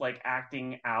actors like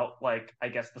acting out like I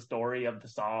guess the story of the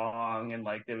song, and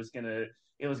like it was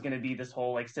gonna be this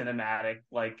whole like cinematic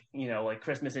like like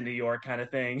Christmas in New York kind of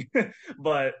thing.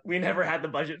 But we never had the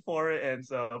budget for it, and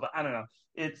so but I don't know,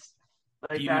 it's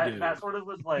like that sort of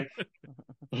was like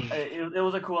it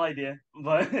was a cool idea,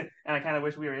 but and I kind of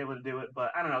wish we were able to do it, but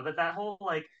I don't know, that whole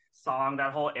like song,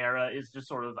 that whole era is just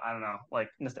sort of, I don't know, like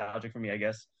nostalgic for me, I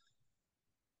guess.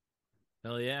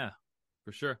 Hell yeah,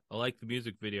 for sure. I like the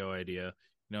music video idea.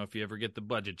 If you ever get the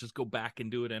budget, just go back and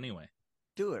do it anyway.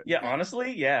 Do it. Yeah,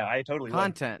 honestly, yeah, I totally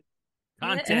Content.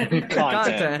 Content.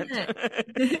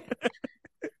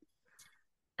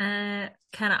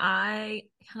 Can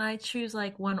I choose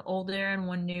like one older and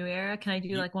one new era? Can I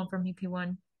do like one from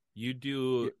EP1? You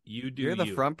do. You're the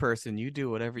front person. You do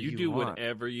whatever you want. You do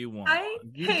whatever you want. I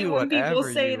hate when people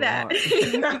say that.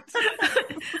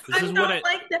 I don't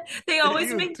like that. They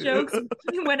always make jokes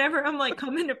whenever I'm like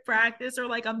coming to practice, or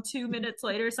like I'm 2 minutes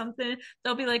late or something.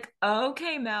 They'll be like,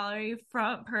 "Okay, Mallory,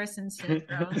 front person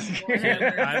syndrome."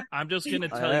 I'm just gonna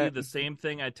tell you the same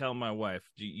thing I tell my wife.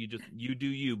 You do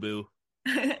you, boo.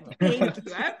 Thank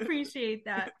you. I appreciate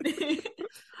that.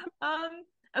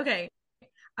 Okay.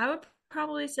 I would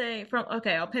probably say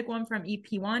I'll pick one from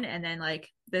EP1 and then like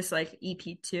this like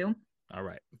EP2. All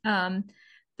right.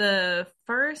 The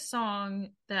first song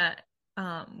that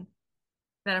I'm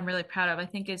really proud of, I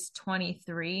think, is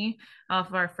 23 off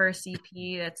of our first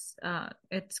EP. That's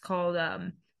it's called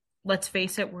Let's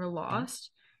Face It, We're Lost.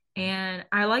 And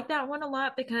I like that one a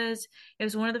lot because it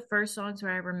was one of the first songs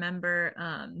where I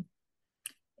remember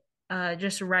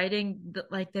just writing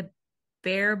the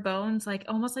bare bones, like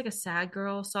almost like a sad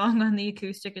girl song on the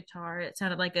acoustic guitar. It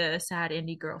sounded like a sad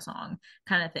indie girl song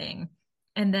kind of thing.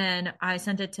 And then I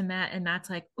sent it to Matt, and Matt's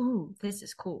like, "Ooh, this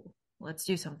is cool. Let's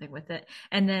do something with it."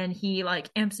 And then he like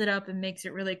amps it up and makes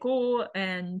it really cool,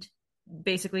 and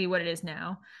basically what it is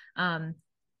now.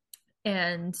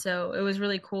 And so it was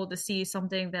really cool to see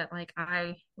something that like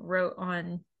I wrote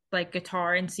on like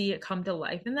guitar and see it come to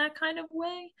life in that kind of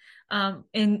way,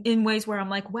 in ways where I'm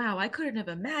like, wow, I couldn't have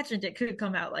imagined it could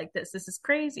come out like this is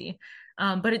crazy,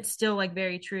 but it's still like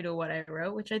very true to what I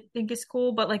wrote, which I think is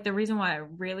cool. But like the reason why I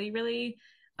really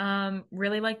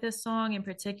like this song in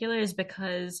particular is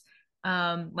because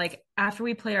like after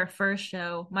we played our first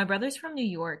show, my brother's from New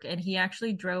York, and he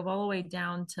actually drove all the way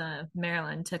down to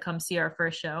Maryland to come see our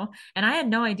first show, and I had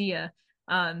no idea.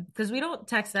 Because we don't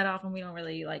text that often, we don't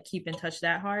really like keep in touch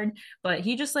that hard. But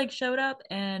he just like showed up,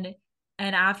 and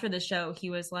after the show, he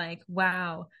was like,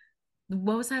 "Wow,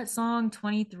 what was that song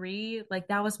 23, like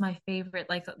that was my favorite,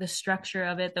 like the structure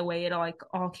of it, the way it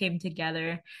all came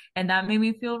together." And that made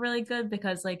me feel really good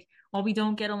because like while we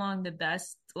don't get along the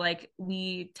best, like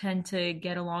we tend to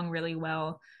get along really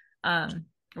well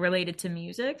related to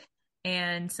music.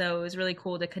 And so it was really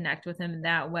cool to connect with him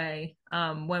that way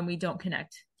when we don't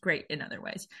connect great in other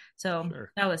ways. So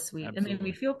Sure. that was sweet. Absolutely. It made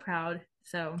me feel proud.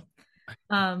 So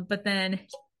but then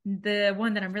the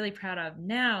one that I'm really proud of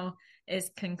now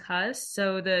is Concuss.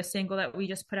 So the single that we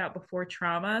just put out before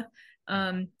Trauma.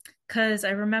 Because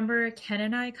I remember Ken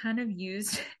and I kind of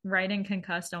used writing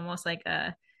Concussed almost like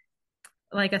a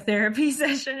therapy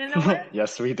session in a way.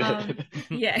 Yes, we did.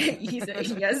 Yeah, he said,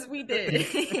 yes, we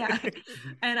did. Yeah.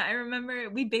 And I remember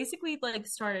we basically like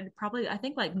started probably, I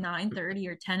think like 9:30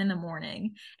 or 10 in the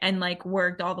morning and like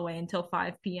worked all the way until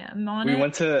 5 p.m. on We it.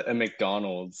 went to a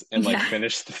McDonald's and like Yeah.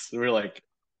 finished this. We were like,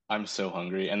 I'm so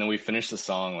hungry. And then we finished the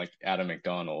song like at a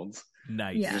McDonald's.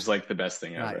 Nice. Yeah. It was like the best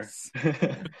thing ever. Nice.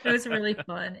 It was really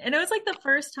fun. And it was like the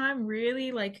first time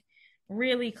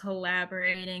really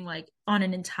collaborating like on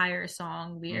an entire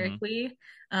song lyrically.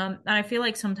 And I feel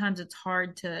like sometimes it's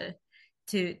hard to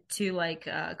like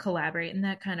collaborate in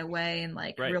that kind of way and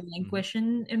like Right. relinquish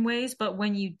in ways, but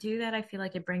when you do that, I feel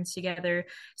like it brings together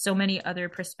so many other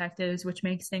perspectives, which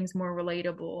makes things more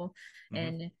relatable.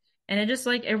 And it just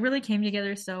like it really came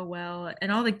together so well,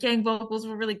 and all the gang vocals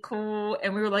were really cool,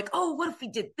 and we were like, oh, what if we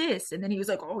did this? And then he was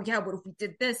like, oh yeah, what if we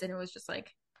did this? And it was just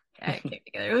like, yeah, it came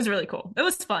together. It was really cool. It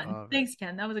was fun. Thanks,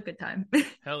 Ken. That was a good time.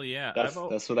 Hell yeah.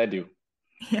 That's what I do.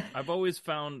 Yeah. I've always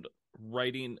found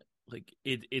writing like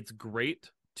it's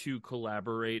great to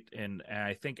collaborate, and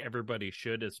I think everybody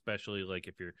should, especially like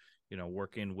if you're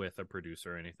working with a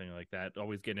producer or anything like that,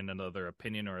 always getting another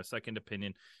opinion or a second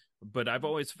opinion. But I've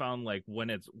always found like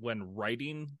when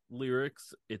writing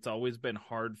lyrics, it's always been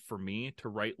hard for me to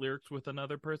write lyrics with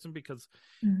another person because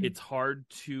it's hard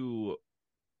to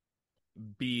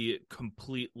be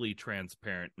completely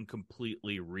transparent and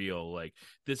completely real. Like,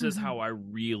 this is how I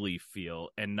really feel,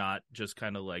 and not just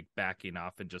kind of like backing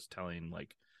off and just telling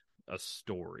like a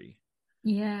story.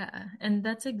 Yeah, and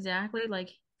that's exactly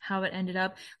like how it ended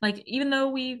up. Like, even though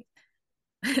we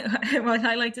well,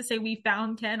 I like to say we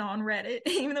found Ken on Reddit,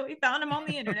 even though we found him on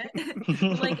the internet.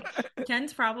 Like,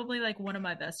 Ken's probably like one of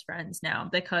my best friends now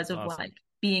because of like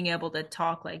being able to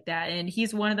talk like that. And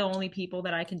he's one of the only people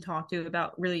that I can talk to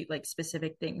about really like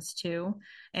specific things too.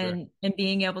 And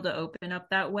being able to open up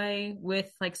that way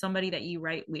with like somebody that you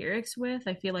write lyrics with,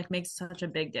 I feel like makes such a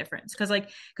big difference. Because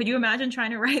like, could you imagine trying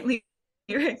to write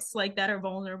lyrics like that are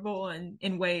vulnerable and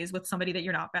in ways with somebody that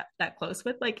you're not that close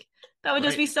with? Like, that would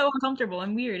just be so uncomfortable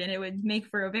and weird, and it would make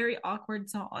for a very awkward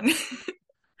song.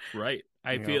 Right.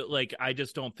 I feel like I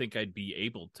just don't think I'd be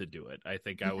able to do it. I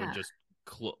think I would just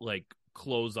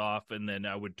close off, and then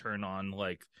I would turn on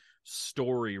like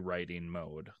story writing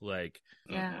mode. Like,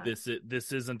 this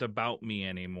isn't about me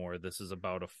anymore. This is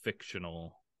about a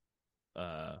fictional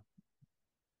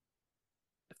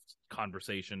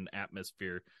conversation,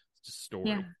 atmosphere,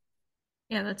 story.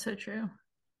 Yeah, that's so true.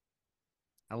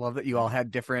 I love that you all had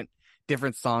different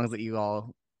songs that you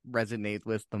all resonate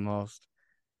with the most.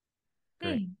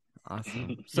 Great.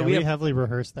 Awesome. So we heavily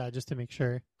rehearsed that just to make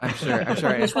sure. I'm sure.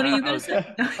 Which one are you gonna say?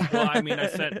 Well, I mean, I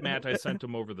sent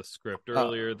them over the script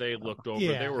earlier. They looked over.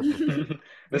 Yeah. They were prepared.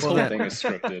 This whole thing is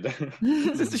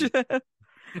scripted.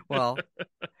 Well,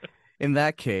 in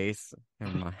that case,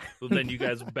 never mind. Well, then you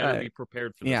guys better be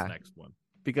prepared for this next one.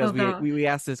 Because we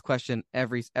ask this question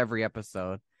every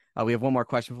episode. We have one more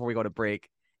question before we go to break.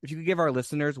 If you could give our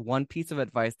listeners one piece of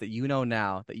advice that you know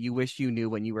now that you wish you knew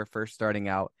when you were first starting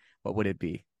out, what would it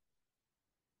be?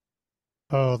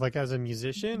 Oh, like as a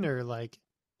musician or like?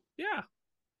 Yeah.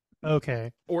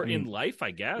 Okay. Or in life,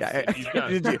 I guess. Yeah.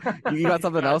 You got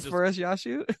something else for us,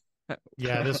 Yashu?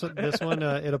 Yeah, this one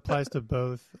it applies to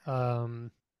both.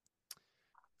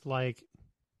 Like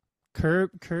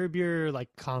curb your like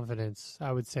confidence,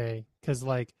 I would say, because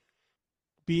like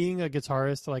being a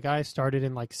guitarist, like I started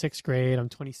in like 6th grade. I'm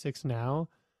 26 now.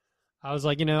 I was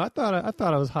like, I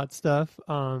thought I was hot stuff.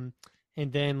 And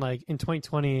then like in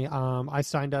 2020, I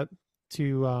signed up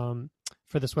to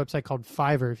for this website called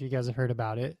Fiverr, if you guys have heard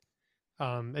about it.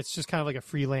 It's just kind of like a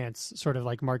freelance sort of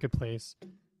like marketplace.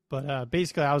 But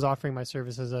basically, I was offering my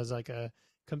services as like a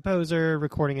composer,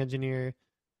 recording engineer.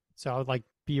 So I would like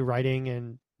be writing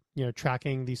and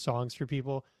tracking these songs for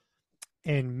people.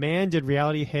 And man, did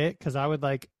reality hit, because I would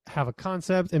like have a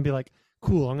concept and be like,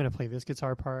 cool, I'm gonna play this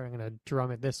guitar part, I'm gonna drum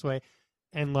it this way,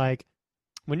 and like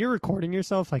when you're recording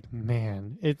yourself, like,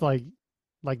 man, it's like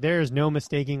there's no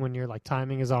mistaking when your like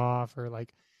timing is off or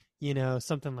like,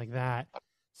 something like that.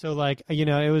 So like,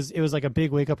 it was like a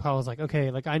big wake up call. I was like,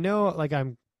 okay, like I know like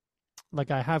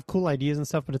I have cool ideas and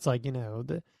stuff, but it's like,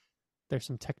 there's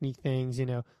some technique things,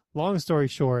 Long story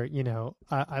short,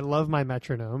 I love my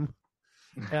metronome.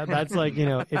 That's like,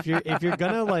 if you're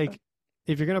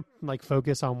gonna like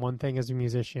focus on one thing as a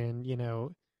musician,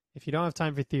 if you don't have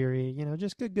time for theory,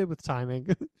 just get good with timing.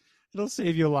 It'll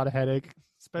save you a lot of headache,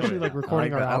 especially like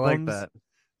recording our albums. I like that.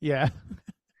 Yeah.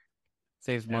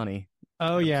 Saves money.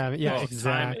 Oh yeah, Well,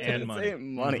 exactly. time and money. Save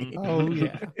money. Oh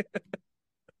yeah.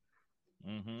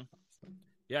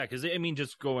 Yeah, because I mean,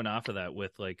 just going off of that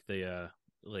with like the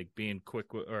like being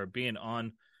quick or being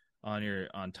on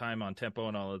time, on tempo,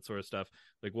 and all that sort of stuff.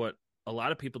 Like what a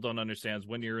lot of people don't understand is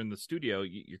when you're in the studio,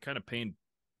 you're kind of paying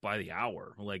by the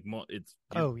hour. Like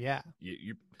oh yeah,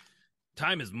 you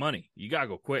time is money. You gotta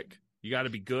go quick. You gotta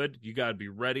be good. You gotta be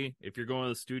ready. If you're going to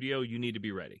the studio, you need to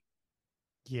be ready.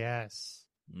 Yes.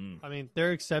 I mean, there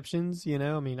are exceptions,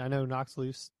 I mean, I know Knox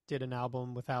Loose did an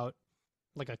album without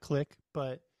like a click,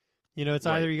 but it's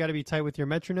Right. either you got to be tight with your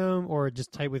metronome or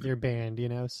just tight with your band,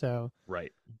 so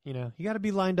Right. you got to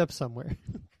be lined up somewhere.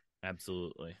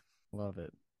 Absolutely. Love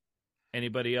it.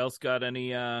 Anybody else got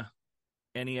any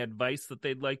advice that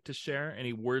they'd like to share?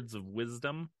 Any words of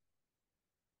wisdom?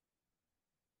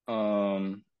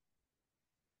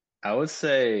 I would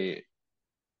say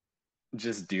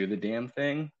just do the damn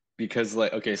thing because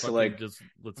like okay, so like let's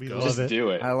We go. love just it. do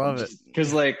it. I love it.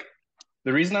 Because like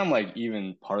the reason I'm like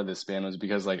even part of this band was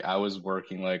because like I was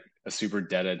working like a super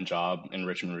dead end job in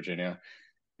Richmond, Virginia.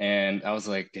 And I was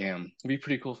like, damn, it'd be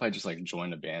pretty cool if I just like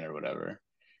joined a band or whatever.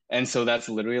 And so that's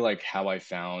literally like how I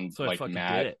found So I like fucking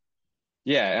Matt. did it.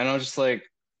 Yeah, and I was just like,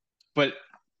 but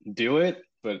do it,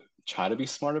 but try to be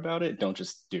smart about it. Don't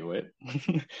just do it.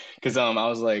 Because I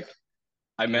was like,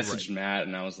 I messaged Matt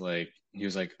and I was like, he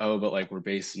was like, oh, but like we're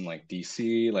based in like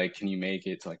DC. Like, can you make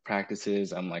it to like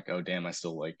practices? I'm like, oh damn, I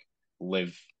still like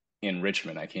live in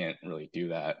Richmond. I can't really do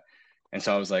that. And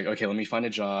so I was like, okay, let me find a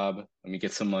job, let me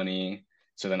get some money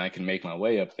so then I can make my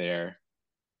way up there.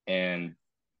 And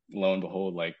lo and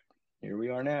behold, like here we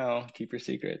are now. Keep your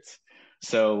secrets.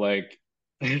 So like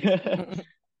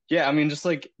yeah, I mean just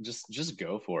like just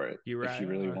go for it if you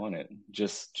really want it.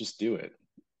 Just do it.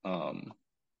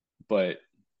 But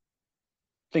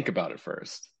think about it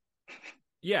first.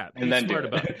 Yeah, And be then smart do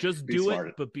it. about it. Just Be do smart.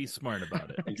 it, but be smart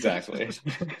about it. Exactly.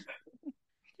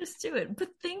 Just do it, but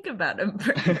think about it.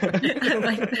 I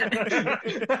like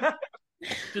that.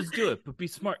 Just do it, but be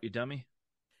smart, you dummy.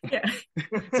 Yeah.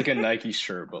 It's like a Nike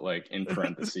shirt, but like in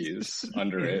parentheses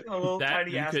under it. A little That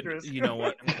tiny you asterisk. could, you know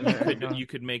what? You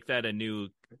could make that a new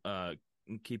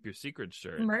keep your secret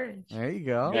shirt. Merch. There you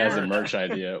go. As Yeah. a merch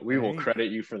idea, we will Right.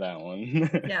 credit you for that one.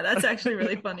 Yeah, that's actually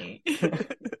really funny.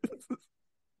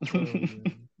 You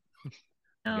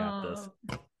got this.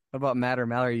 What about Matt or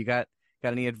Mallory? You got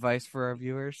any advice for our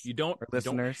viewers? You don't Or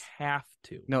listeners? have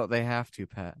to. No, they have to,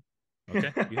 Pat.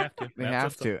 Okay, you have to. They Matt's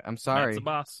have the- to. I'm Matt's sorry. the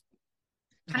boss.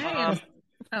 I am.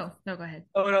 Oh, no, go ahead.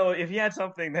 Oh no, if you had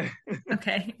something then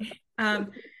Okay.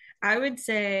 I would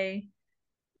say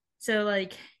so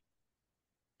like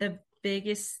the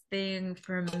biggest thing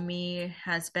for me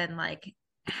has been like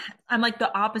I'm like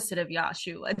the opposite of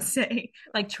Yashu, let's say,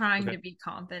 like trying Okay. to be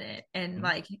confident and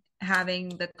like having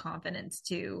the confidence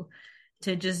to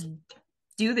just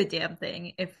do the damn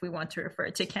thing if we want to refer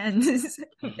to Ken's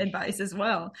advice as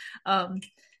well.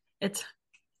 It's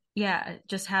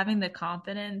just having the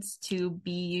confidence to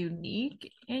be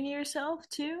unique in yourself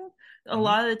too. A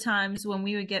lot of the times when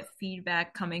we would get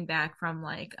feedback coming back from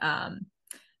like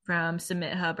from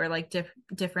Submit Hub or like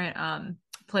different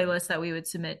playlists that we would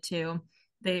submit to,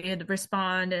 they'd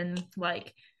respond and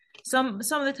like some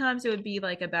of the times it would be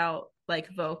like about like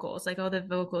vocals, like, oh, the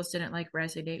vocals didn't like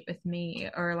resonate with me,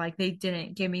 or like they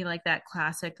didn't give me like that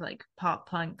classic like pop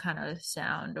punk kind of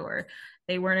sound, or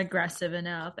they weren't aggressive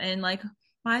enough. And like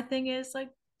my thing is like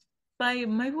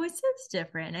my voice is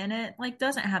different and it like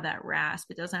doesn't have that rasp,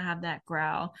 it doesn't have that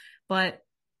growl, but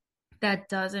that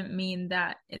doesn't mean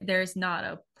that there's not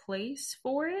a place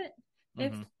for it,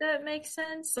 if that makes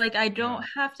sense. Like I don't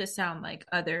have to sound like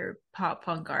other pop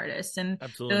punk artists. And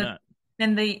Absolutely not.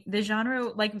 and the genre,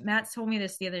 like Matt told me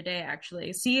this the other day,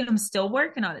 actually. See, I'm still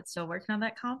working on it, still working on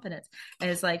that confidence.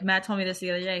 And it's like Matt told me this the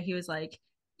other day. He was like,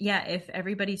 yeah, if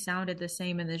everybody sounded the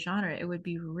same in the genre, it would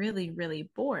be really, really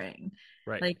boring.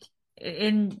 Right. Like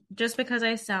and just because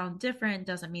I sound different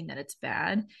doesn't mean that it's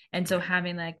bad. And so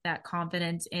having like that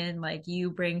confidence in like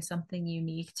you bring something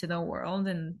unique to the world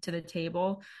and to the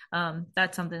table,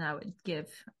 that's something I would give.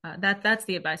 That's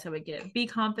the advice I would give. Be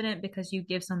confident because you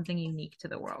give something unique to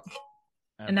the world.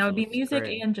 Absolutely. And that would be music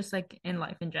Great. and just like in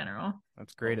life in general.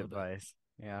 That's great I love it. advice.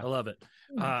 Yeah. I love it.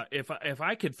 If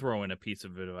I could throw in a piece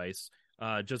of advice,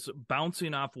 just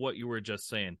bouncing off what you were just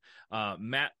saying,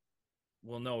 Matt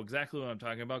will know exactly what I'm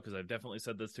talking about because I've definitely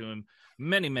said this to him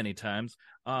many, many times.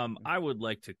 I would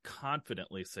like to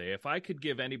confidently say if I could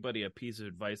give anybody a piece of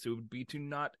advice, it would be to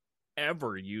not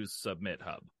ever use Submit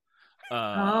Hub.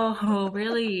 Oh,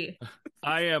 really?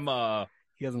 I am.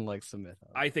 He doesn't like Submit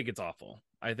Hub. I think it's awful.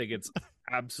 I think it's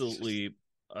absolutely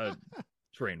a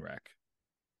train wreck.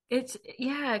 It's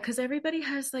because everybody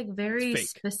has like very It's fake.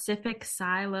 specific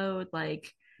siloed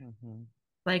like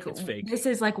like It's fake. this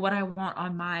is like what I want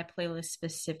on my playlist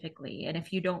specifically. And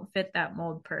if you don't fit that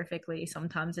mold perfectly,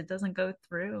 sometimes it doesn't go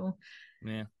through.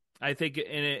 Yeah. I think,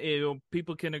 and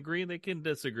people can agree, they can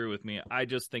disagree with me. I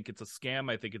just think it's a scam.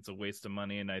 I think it's a waste of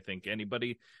money, and I think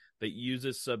anybody that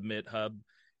uses Submit Hub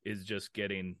is just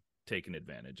getting taken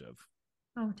advantage of.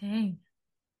 Oh dang!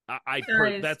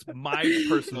 That's my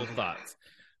personal thoughts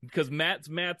because Matt's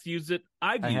used it.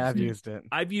 I have used it.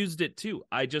 I've used it too.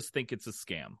 I just think it's a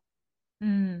scam.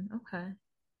 Okay.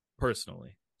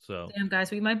 Personally, so damn guys,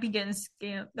 we might be getting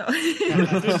scammed. No.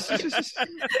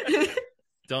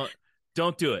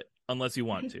 Don't do it unless you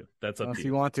want to. That's up to you. If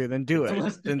you want to, then do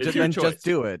it. Then just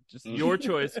do it. Your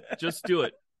choice. Just do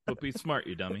it. But be smart,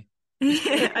 you dummy.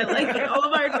 Yeah, I like it. All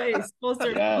of our advice. Full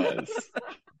circle. Yes.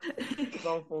 It's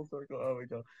all full circle. Oh my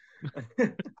god.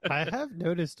 I have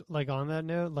noticed, like on that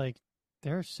note, like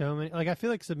there are so many. Like I feel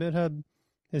like Submit Hub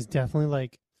is definitely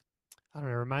like, I don't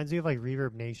know, reminds me of like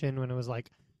Reverb Nation when it was like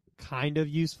kind of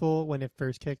useful when it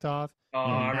first kicked off. Oh,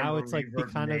 and now it's like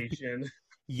kind of,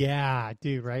 yeah,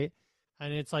 dude, right?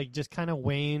 And it's like just kind of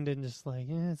waned and just like,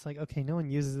 it's like, okay, no one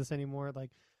uses this anymore. Like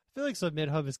I feel like Submit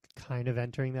Hub is kind of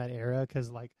entering that era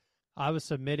because like I was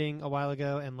submitting a while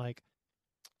ago and like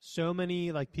so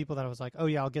many like people that I was like, oh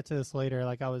yeah, I'll get to this later.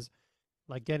 Like I was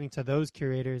like getting to those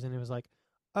curators and it was like,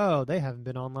 oh, they haven't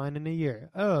been online in a year.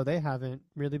 Oh, they haven't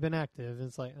really been active.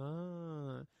 It's like,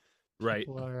 right.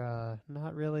 People are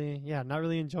not really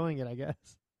enjoying it, I guess.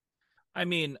 I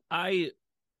mean, I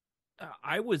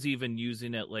was even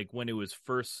using it like when it was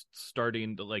first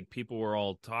starting to, like people were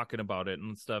all talking about it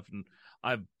and stuff, and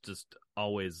I've just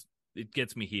always, it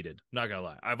gets me heated. Not gonna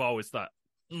lie, I've always thought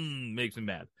makes me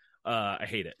mad. I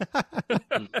hate it.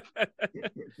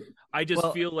 I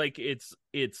just feel like it's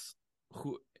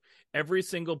every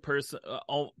single person.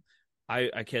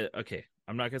 I can't. Okay,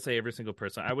 I'm not gonna say every single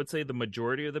person. I would say the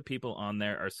majority of the people on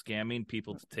there are scamming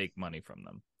people to take money from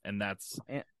them, and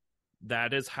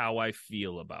that is how I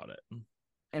feel about it.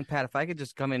 And Pat, if I could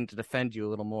just come in to defend you a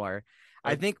little more,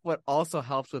 I think what also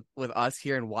helps with us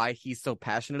here and why he's so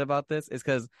passionate about this is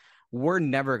because we're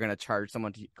never going to charge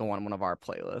someone to go on one of our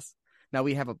playlists. Now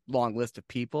we have a long list of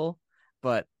people,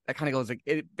 but that kind of goes,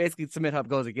 it basically Submit Hub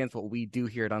goes against what we do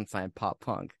here at Unsigned Pop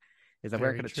Punk. Is that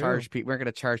we're going to charge people? We're going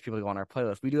to charge people to go on our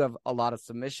playlist. We do have a lot of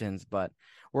submissions, but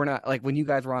we're not like when you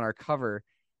guys were on our cover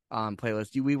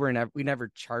playlist. We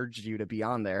never charged you to be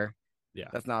on there. Yeah,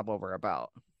 that's not what we're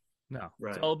about. No,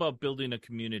 right. It's all about building a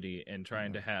community and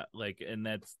trying to have like, and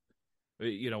that's,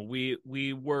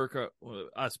 we work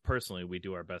us personally. We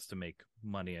do our best to make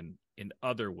money in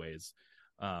other ways,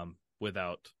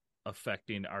 without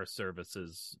affecting our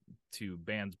services to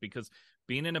bands, because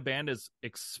being in a band is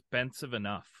expensive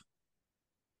enough.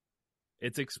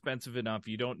 It's expensive enough.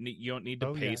 You don't need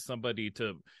to pay somebody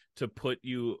to put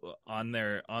you on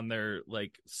their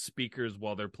like speakers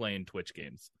while they're playing Twitch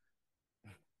games.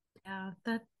 Yeah,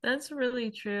 that's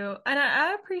really true. And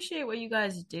I appreciate what you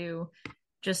guys do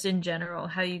just in general,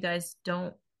 how you guys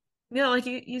don't, like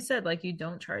you said, like you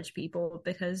don't charge people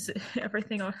because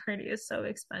everything already is so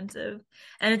expensive.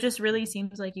 And it just really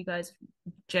seems like you guys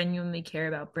genuinely care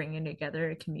about bringing together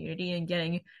a community and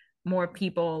getting more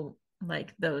people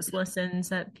like those listens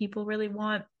that people really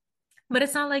want. But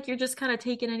it's not like you're just kind of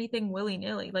taking anything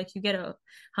willy-nilly. Like you get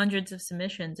hundreds of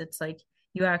submissions. It's like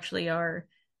you actually are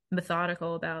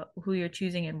methodical about who you're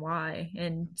choosing and why.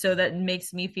 And so that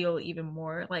makes me feel even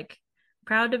more like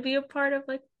proud to be a part of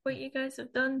like what you guys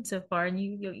have done so far. And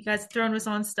you guys thrown us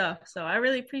on stuff. So I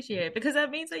really appreciate it because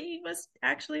that means that you must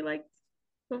actually like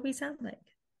what we sound like.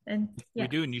 And yeah. We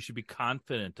do, and you should be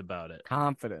confident about it.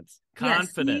 Confidence.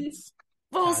 Yes,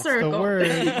 full circle.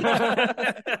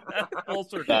 Full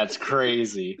circle. That's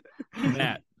crazy.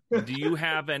 Matt, do you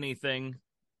have anything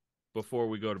before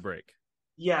we go to break?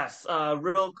 Yes,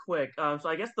 real quick. So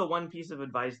I guess the one piece of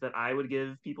advice that I would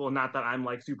give people, not that I'm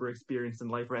like super experienced in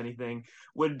life or anything,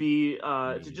 would be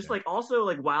to just like also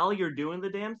like while you're doing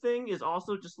the damn thing is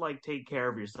also just like take care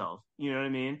of yourself. You know what I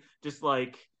mean? Just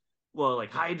like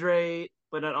like hydrate,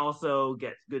 but then also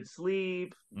get good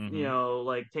sleep. You know,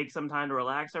 like take some time to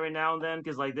relax every now and then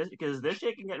because this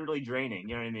shit can get really draining.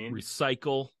 You know what I mean?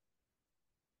 Recycle.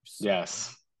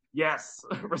 Yes. Yes,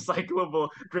 recyclable.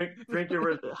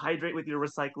 Hydrate with your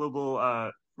recyclable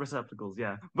receptacles.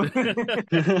 Yeah. That's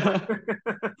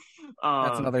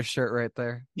another shirt right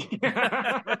there.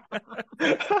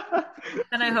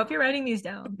 And I hope you're writing these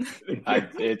down.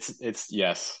 It's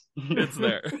yes. It's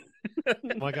there. Oh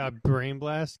my God, brain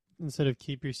blast. Instead of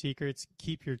keep your secrets,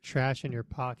 keep your trash in your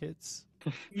pockets.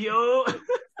 Yo.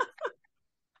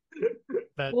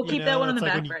 We'll keep that one on the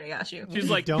back burner. I got you. She's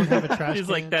like, don't have a trash. She's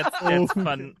like, that's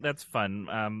fun. That's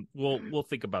fun. We'll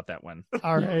think about that one.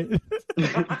 All right.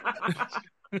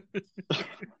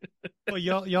 Well,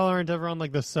 y'all aren't ever on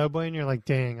like the subway and you're like,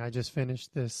 dang, I just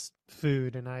finished this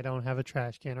food and I don't have a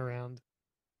trash can around.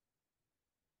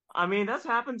 I mean, that's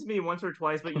happened to me once or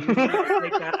twice, but usually I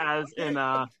take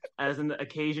that as an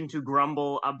occasion to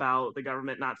grumble about the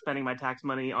government not spending my tax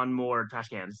money on more trash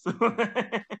cans. So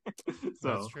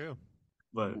that's true.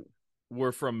 But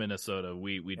we're from Minnesota.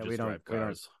 We just drive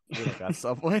cars. We don't got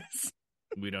subways.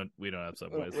 We don't have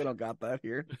subways. We don't got that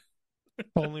here.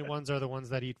 Only ones are the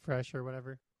ones that eat fresh or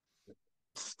whatever.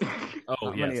 Oh,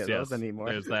 Not yes, many of those anymore.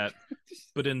 There's that.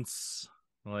 But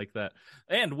like that.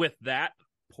 And with that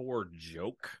poor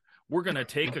joke, we're going to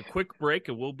take a quick break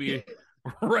and we'll be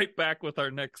right back with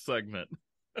our next segment.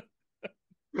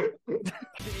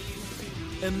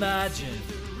 Imagine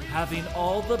having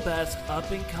all the best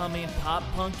up-and-coming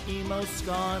pop-punk, emo,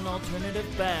 ska, and alternative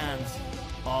bands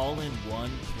all in one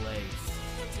place.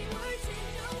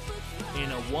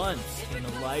 In a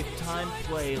once-in-a-lifetime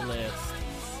playlist.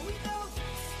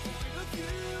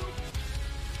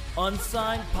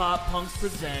 Unsigned Pop Punk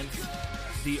presents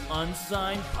the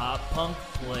Unsigned Pop Punk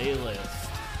Playlist.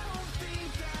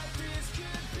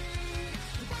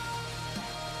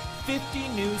 50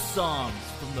 new songs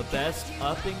from the best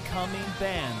up-and-coming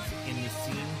bands in the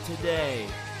scene today.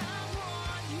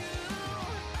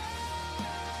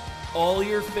 All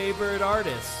your favorite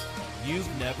artists you've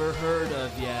never heard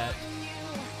of yet.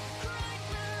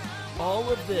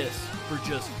 All of this for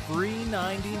just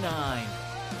 $3.99.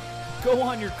 Go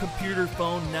on your computer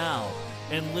phone now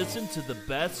and listen to the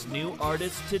best new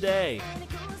artists today.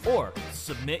 Or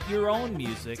submit your own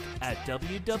music at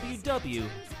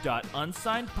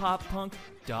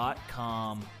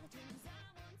www.unsignedpoppunk.com.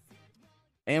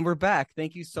 And we're back.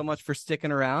 Thank you so much for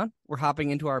sticking around. We're hopping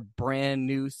into our brand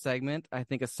new segment. I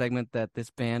think a segment that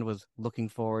this band was looking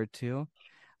forward to.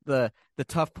 The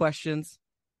tough questions.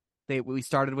 We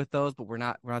started with those, but we're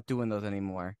not doing those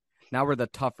anymore. Now we're the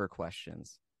tougher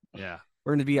questions. Yeah.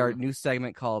 We're going to be our new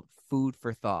segment called Food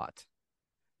for Thought.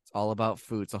 It's all about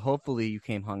food. So hopefully you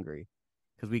came hungry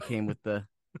because we came with I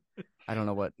don't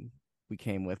know what we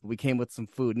came with. We came with some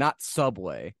food, not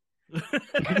Subway.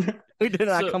 We did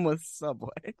not come with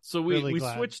Subway. So we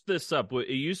switched this up. It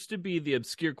used to be the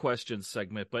obscure questions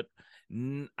segment, but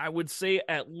I would say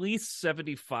at least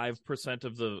 75%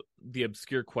 of the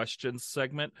obscure questions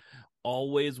segment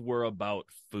always were about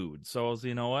food. So I was,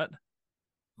 you know what?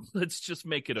 Let's just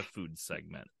make it a food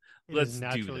segment. Let's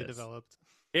naturally do this. Developed.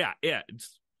 Yeah. It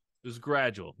was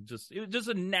gradual. It was just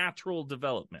a natural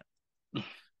development.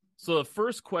 So the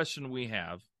first question we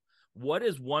have: what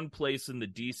is one place in the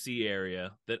DC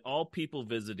area that all people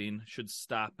visiting should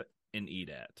stop and eat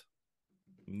at?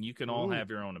 And you can all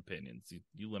have your own opinions.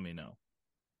 You let me know.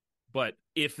 But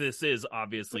if this is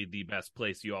obviously the best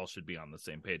place, you all should be on the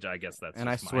same page. I guess that's. And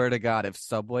I swear to God, if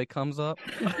Subway comes up,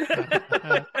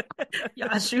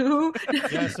 Yashu.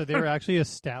 Yeah, so they were actually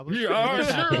established.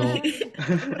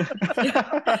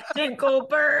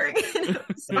 Dinkelberg.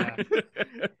 Yeah.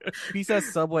 if he says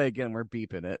Subway again, we're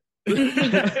beeping it.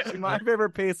 My favorite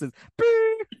place is.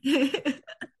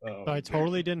 So I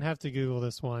totally didn't have to Google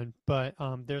this one, but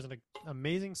there's an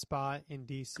amazing spot in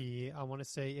DC. I want to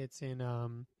say it's in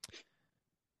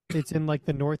like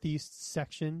the northeast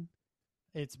section.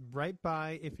 It's right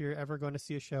by, if you're ever going to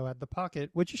see a show at the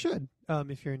Pocket, which you should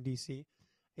if you're in DC.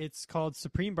 It's called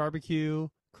Supreme Barbecue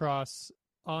Cross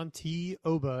Auntie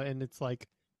Oba, and it's like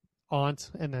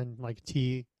aunt and then like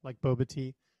tea, like boba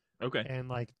tea. Okay. And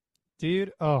like,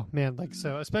 dude, oh man, like,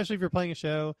 so especially if you're playing a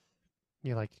show,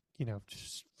 you're like,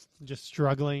 just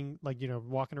struggling, like,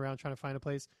 walking around trying to find a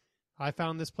place. I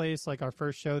found this place, like our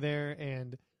first show there,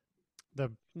 and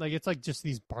it's like just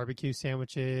these barbecue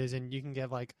sandwiches, and you can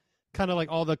get like kind of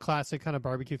like all the classic kind of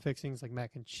barbecue fixings like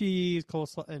mac and cheese,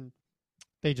 coleslaw, and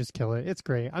they just kill it. It's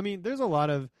great. I mean, there's a lot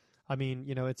of,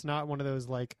 it's not one of those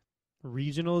like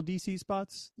regional DC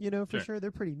spots, for sure.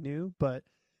 They're pretty new, but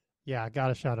yeah,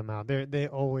 gotta shout them out. They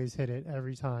always hit it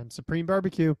every time. Supreme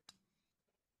Barbecue,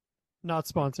 not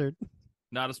sponsored.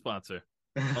 Not a sponsor,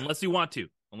 unless you want to.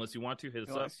 Unless you want to, hit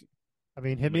us up. I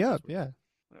mean, hit me up. Yeah.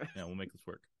 Yeah, we'll make this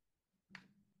work.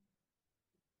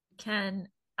 Ken,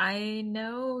 I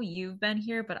know you've been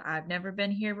here, but I've never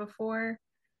been here before.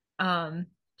 The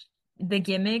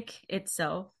gimmick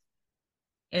itself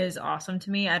is awesome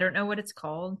to me. I don't know what it's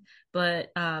called,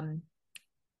 but Ken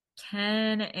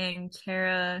and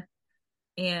Kara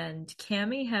and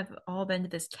Cammy have all been to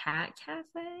this cat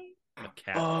cafe. A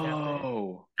cat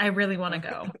cafe. I really want to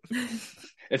go.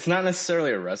 It's not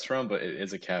necessarily a restaurant, but it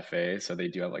is a cafe, so they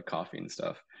do have like coffee and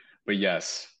stuff. But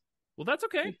yes. Well, that's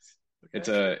okay. It's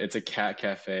a cat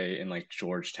cafe in like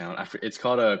Georgetown. It's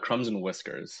called a Crumbs and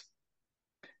Whiskers.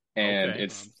 And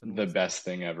it's the best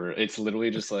thing ever. It's literally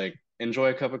just like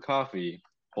enjoy a cup of coffee,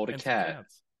 hold a cat.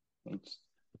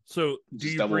 So do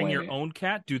you bring your own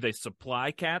cat? Do they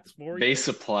supply cats for you? They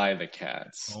supply the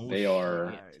cats. They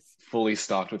are fully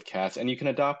stocked with cats, and you can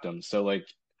adopt them. So like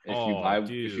if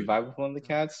you buy with one of the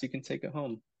cats, you can take it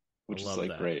home, which is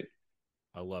like great.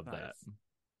 I love that.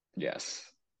 Yes.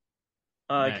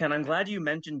 Ken, I'm glad you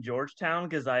mentioned Georgetown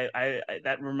because I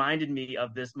that reminded me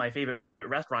of my favorite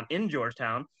restaurant in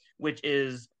Georgetown, which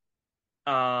is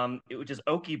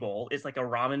Oki Bowl. It's like a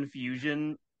ramen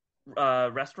fusion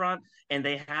restaurant, and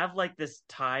they have like this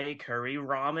Thai curry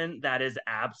ramen that is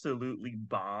absolutely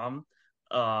bomb.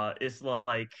 It's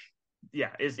like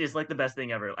it's like the best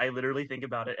thing ever. I literally think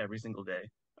about it every single day.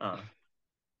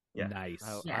 Yeah. Nice.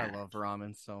 I love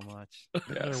ramen so much.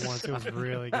 Once it was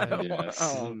really good. Yes.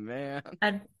 Oh man.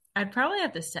 I'd probably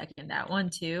have to second that one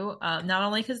too. Not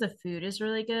only because the food is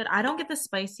really good. I don't get the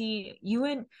spicy. You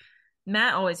and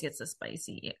Matt always gets the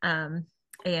spicy.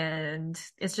 And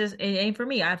it's just it ain't for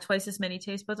me. I have twice as many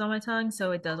taste buds on my tongue,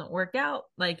 so it doesn't work out.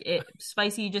 Like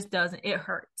spicy just doesn't. It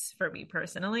hurts for me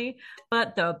personally.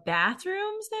 But the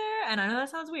bathrooms there, and I know that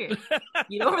sounds weird.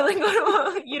 You don't go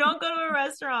to a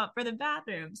restaurant for the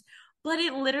bathrooms, but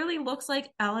it literally looks like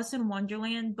Alice in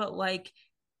Wonderland, but like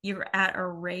you're at a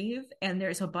rave and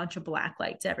there's a bunch of black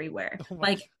lights everywhere.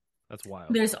 That's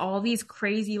wild. There's all these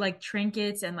crazy like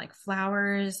trinkets and like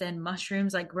flowers and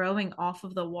mushrooms like growing off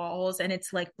of the walls, and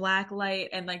it's like black light,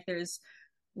 and like there's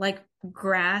like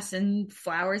grass and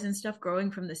flowers and stuff growing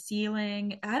from the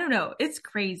ceiling. I don't know. It's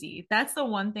crazy. That's the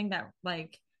one thing that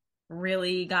like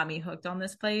really got me hooked on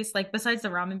this place. Like besides the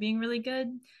ramen being really good,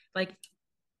 like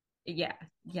yeah,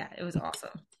 it was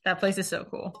awesome. That place is so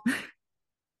cool.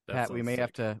 Pat, we may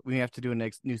have to do a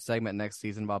new segment next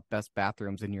season about best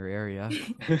bathrooms in your area.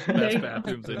 Best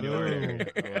bathrooms in your area.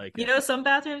 I like it. Some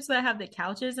bathrooms that have the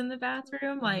couches in the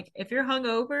bathroom, like if you're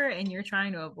hungover and you're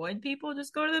trying to avoid people,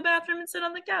 just go to the bathroom and sit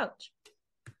on the couch.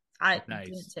 I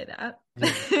didn't say that.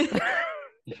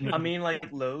 I mean, like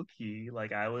low key,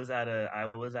 like I was at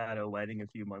a wedding a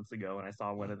few months ago, and I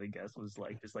saw one of the guests was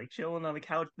like just like chilling on the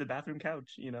couch, the bathroom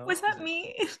couch. Was that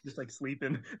me? Just like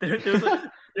sleeping. There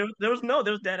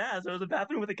was dead ass. There was a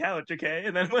bathroom with a couch, okay,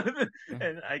 and then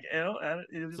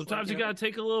sometimes you gotta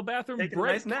take a little bathroom break. A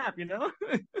nice nap,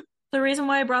 The reason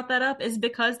why I brought that up is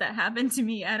because that happened to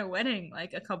me at a wedding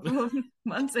like a couple of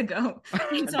months ago,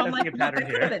 and so I'm like, that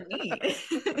could have been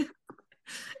me.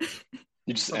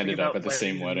 You just ended up at the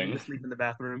same wedding. Sleep in the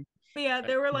bathroom. Yeah,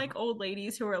 there were like old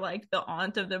ladies who were like the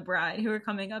aunt of the bride who were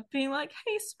coming up being like,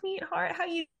 "Hey, sweetheart, how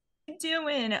you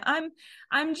doing? I'm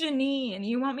Janine.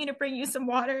 You want me to bring you some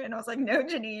water?" And I was like, "No,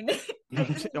 Janine.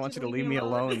 I want you to leave me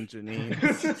alone, Janine."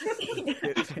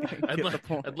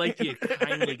 I'd like you to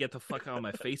kindly get the fuck out of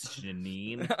my face,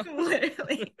 Janine.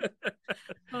 Literally.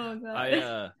 Oh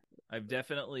god. I've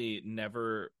definitely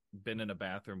never been in a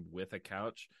bathroom with a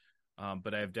couch.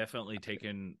 But I've definitely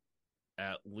taken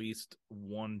at least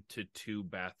 1 to 2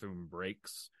 bathroom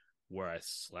breaks where I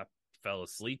fell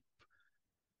asleep,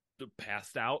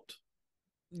 passed out,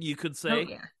 you could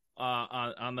say,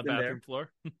 on the bathroom floor.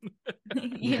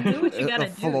 You do what you gotta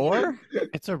do. Floor?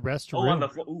 It's a restroom. Oh, on the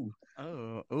floor. Ooh.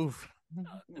 Oh, oof.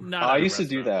 I used to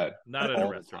do that. Not at a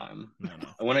restaurant. No.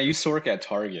 When I used to work at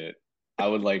Target, I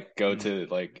would like go to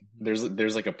like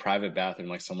there's like a private bathroom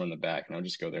like somewhere in the back, and I would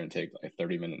just go there and take like a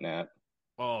 30-minute nap.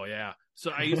 Oh yeah.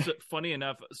 So I used to funny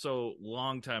enough, so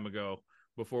long time ago,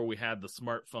 before we had the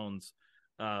smartphones,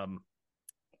 I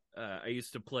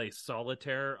used to play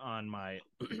solitaire on my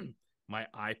my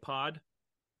iPod.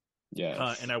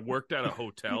 Yeah. And I worked at a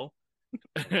hotel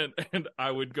and I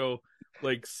would go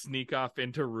like sneak off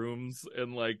into rooms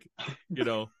and like,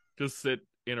 just sit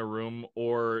in a room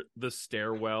or the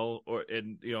stairwell or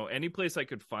any place I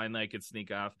could find that I could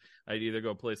sneak off. I'd either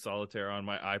go play solitaire on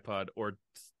my iPod or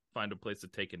find a place to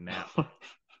take a nap.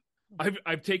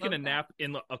 I've taken a nap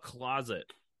in a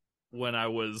closet when I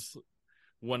was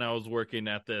working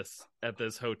at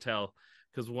this hotel,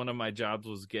 because one of my jobs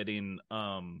was getting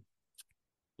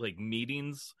like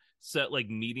meetings set, like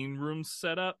meeting rooms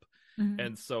set up. Mhm.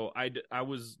 And so I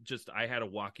had a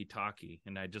walkie-talkie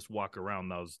and I just walk around.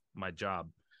 That was my job.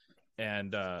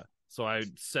 And so I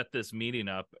set this meeting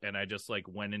up and I just like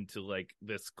went into like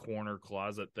this corner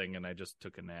closet thing and I just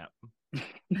took a nap.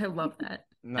 I love that.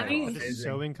 Nice. I mean, This is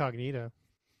so incognito.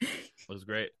 It was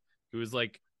great. It was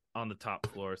like on the top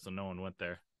floor, so no one went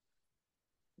there.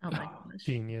 oh my gosh.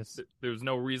 Genius. There was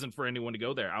no reason for anyone to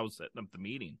go there. I was setting up the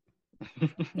meeting.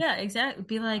 Yeah, exactly.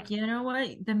 Be like, you know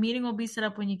what? The meeting will be set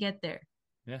up when you get there.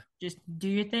 Yeah. Just do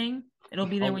your thing. It'll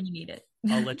be there I'll- when you need it.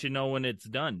 I'll let you know when it's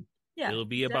done. Yeah. It'll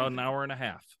be about an exactly. hour and a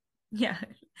half. Yeah.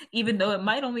 Even though it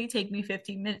might only take me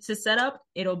 15 minutes to set up,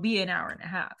 it'll be an hour and a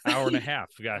half. Hour and a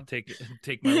half. You gotta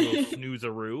take my little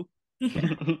snoozeroo.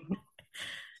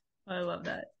 I love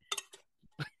that.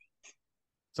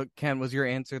 So Ken, was your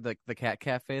answer the cat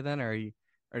cafe then, or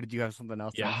did you have something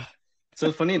else? Yeah.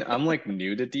 So funny, I'm like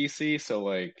new to DC, so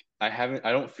like I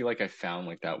don't feel like I found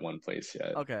like that one place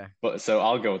yet. Okay. But so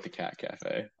I'll go with the cat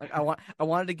cafe. Like, I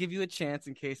wanted to give you a chance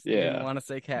in case you Yeah. didn't want to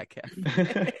say cat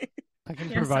cafe. I can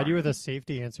Yeah, provide you with a sorry.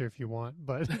 safety answer if you want,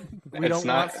 but We don't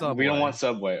want Subway. We don't want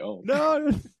Subway. Oh.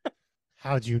 No.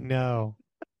 how'd you know?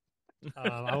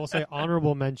 I will say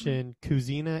honorable mention: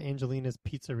 Cucina Angelina's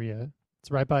Pizzeria.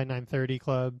 It's right by 930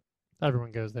 Club.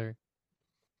 Everyone goes there.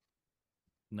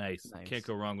 Nice. Nice. Can't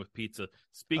go wrong with pizza.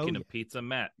 Speaking Oh, of pizza,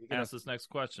 Matt, You're gonna- ask this next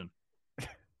question.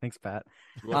 Thanks, Pat.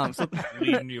 Well, So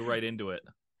leading you right into it.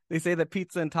 they say that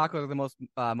pizza and tacos are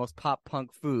the most pop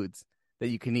punk foods that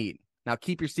you can eat. Now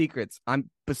keep your secrets. I'm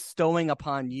bestowing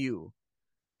upon you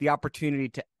the opportunity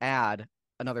to add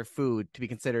another food to be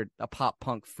considered a pop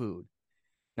punk food.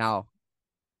 Now,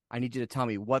 I need you to tell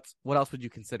me what else would you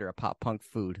consider a pop punk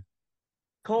food? Other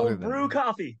Cold than- brew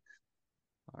coffee.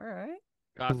 All right.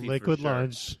 Coffee for Liquid sure.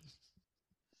 lunch.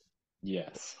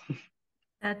 Yes.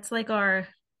 That's like our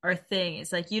thing.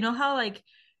 It's like, you know how like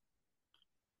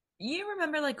you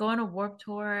remember like going to Warp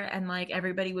Tour and like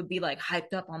everybody would be like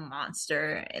hyped up on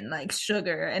Monster and like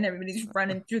sugar and everybody's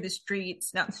running through the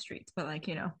streets, not the streets, but like,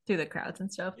 you know, through the crowds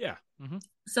and stuff. Yeah. Mm-hmm.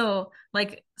 So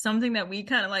like something that we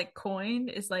kind of like coined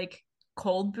is like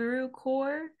cold brew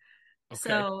core. Okay.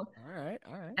 So All right.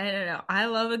 I don't know. I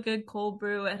love a good cold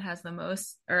brew. It has the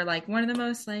most, or like one of the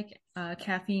most like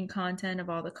caffeine content of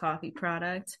all the coffee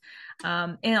products.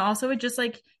 And also it just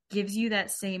like gives you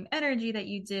that same energy that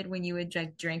you did when you would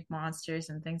like drink Monsters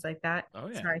and things like that. Oh,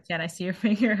 yeah. Sorry, can I see your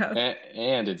finger up?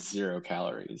 And it's 0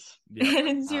 calories. Yeah. And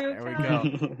it's zero there we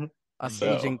calories. go. Us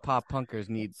So- aging pop punkers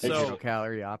need So- 0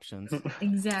 calorie options.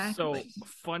 Exactly. So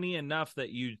funny enough that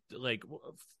you like.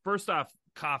 First off,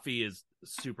 coffee is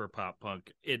super pop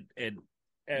punk. It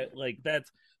like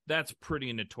that's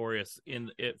pretty notorious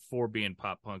in it for being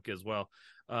pop punk as well.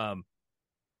 But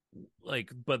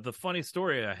the funny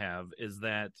story I have is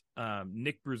that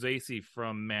Nick Bruzzese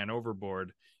from Man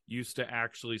Overboard used to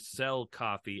actually sell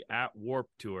coffee at Warp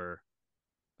Tour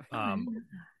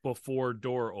before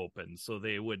door opened. So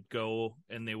they would go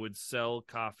and they would sell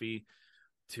coffee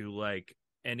to like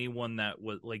anyone that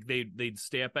was like they'd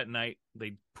stay up at night,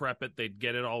 they'd prep it, they'd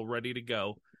get it all ready to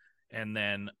go, and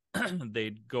then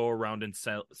they'd go around and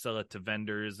sell it to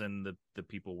vendors and the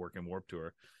people working Warp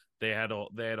Tour. They had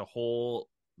a whole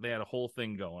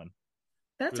thing going.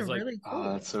 That's it was like, really Oh, cool.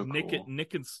 that's so cool.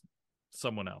 Nick and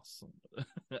someone else.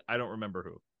 I don't remember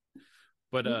who.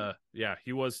 But yeah,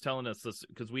 he was telling us this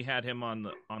because we had him on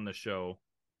the show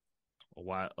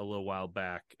a little while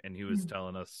back, and he was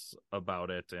telling us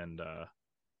about it, and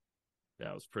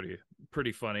yeah, it was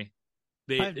pretty funny.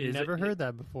 I've never heard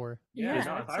that before. Yeah,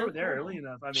 no, if it's I so were there cool. early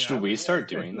enough, I mean, Should we start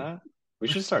doing that? We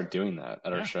should start doing that at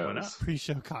Yeah, our why shows. not?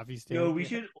 Pre-show coffee stand. Yo, we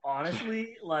should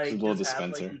honestly like A little just have,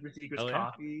 dispenser. like, Super Secrets Hell yeah.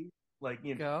 coffee. Like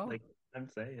you know, Go. like I'm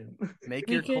saying. Make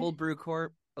We your could- cold brew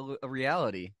corp a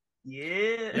reality.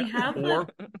 Yeah. We have Or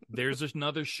there's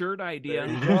another shirt idea.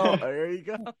 There you go. There you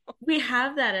go. We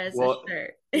have that as Well, a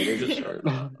shirt. It is a shirt.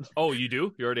 Oh, you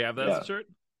do? You already have that as Yeah. a shirt?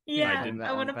 Yeah, didn't I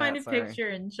that want to one, find Pat, a sorry. picture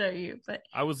and show you, but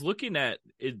I was looking at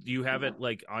it. Do you have it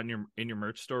like on in your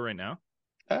merch store right now?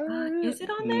 is it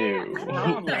on there? I don't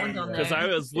know if that one's on Because there. I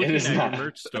was It looking is at not. your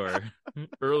merch store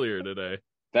earlier today.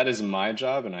 That is my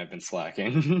job, and I've been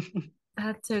slacking.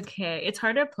 That's okay. It's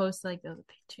hard to post like those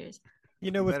pictures.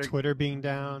 You know, with Better- Twitter being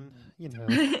down, you know.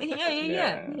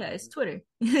 Yeah. It's Twitter.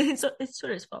 It's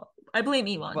Twitter's fault. I blame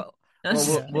Elon. Well, No, I'm well,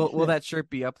 just will kidding. that shirt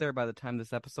be up there by the time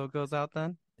this episode goes out?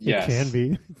 Then Yes. It can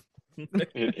be.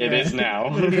 It is now.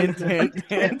 Hint, hint,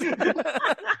 hint.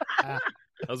 I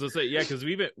was gonna say, yeah, because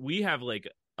we have like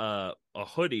a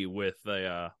hoodie with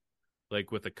a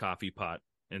with a coffee pot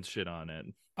and shit on it.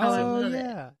 Oh, I Oh love it.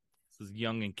 yeah. This is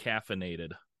young and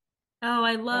caffeinated. Oh,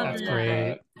 I love That's that.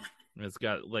 great. And it's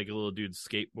got like a little dude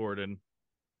skateboarding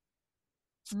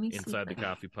Let me see inside the if I-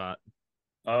 coffee pot.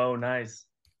 Oh, nice.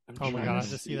 Oh my trying god, I to have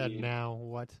to see that see. now.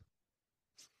 What?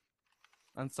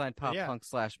 Unsigned pop Yeah. punk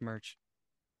 / merch.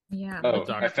 Yeah. Oh, look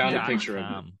at I that. found a Yeah. picture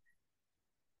of it.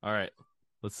 All right,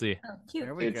 let's see. Oh, cute.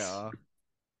 There we It's- go.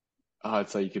 Oh,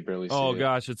 it's like you could barely see Oh it.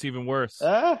 gosh, it's even worse.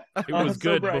 Ah, It Oh, was it's so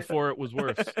good bright. before it was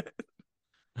worse.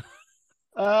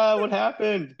 what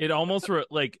happened? It almost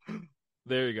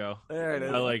there you go. There it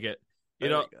is. I like it. There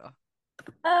You know, we go.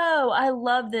 Oh, I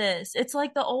love this. It's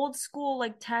like the old school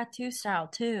like tattoo style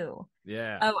too.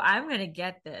 yeah, Oh, I'm gonna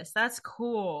get this. That's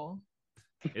cool.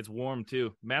 it's warm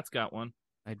too. Matt's got one.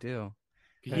 I do.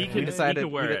 He We can decided-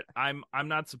 wear we it. I'm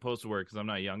not supposed to wear it because I'm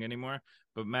not young anymore.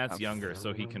 But Matt's younger,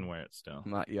 so he can wear it still.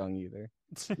 I'm not young either.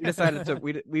 We decided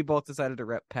to. We both decided to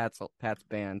rep Pat's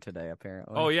band today.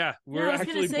 Apparently. Oh yeah, Yeah, we're I was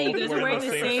actually gonna say you both guys are wearing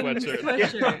wearing the same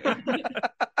sweatshirt. sweatshirt.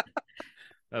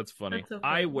 That's funny. That's so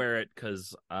I funny. wear it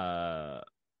because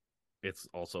it's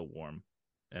also warm,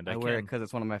 and I I wear it can. because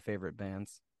it's one of my favorite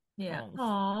bands. Yeah. Oh.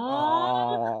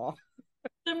 Aww. Oh,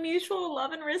 The mutual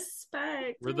love and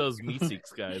respect. We're those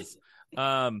Meeseeks guys.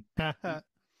 I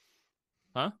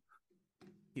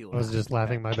he was loves just it.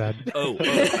 laughing. My bad. Oh,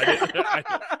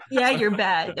 I Yeah, you're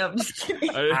bad. No, I'm just kidding.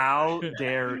 didn't- How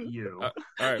dare you? all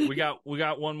right, we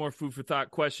got one more food for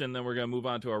thought question, then we're gonna move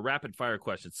on to our rapid fire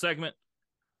question segment.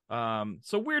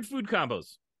 So weird food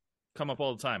combos come up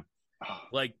all the time,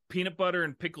 like peanut butter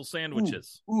and pickle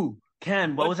sandwiches. Ooh,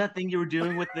 Ken, what was that thing you were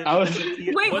doing with the? I was-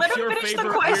 Wait, What's let your him finish the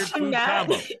favorite weird question, food Matt.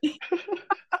 combo?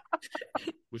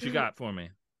 What you got for me?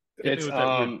 Hit me It's with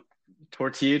that weird-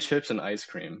 tortilla chips and ice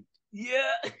cream.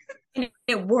 Yeah.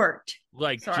 It worked.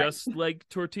 like Sorry. just like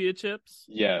tortilla chips.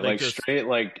 Yeah, like just- straight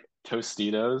like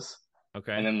Tostitos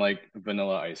Okay, and then like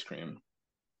vanilla ice cream.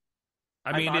 I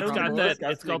I mean thought it it's was got a little that. It's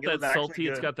disgusting. got It that was actually salty.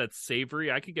 It's good. got that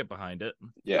savory. I could get behind it.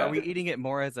 Yeah, Are we eating it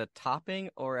more as a topping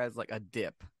or as like a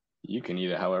dip? you can eat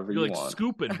it however You're you like want.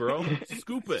 scoop it, bro.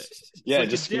 Scoop it. Yeah, like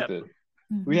a just scoop dip. it.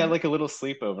 We had like a little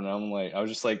sleepover, and I was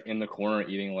just like in the corner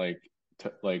eating like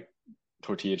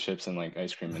tortilla chips and like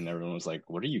ice cream, and everyone was like,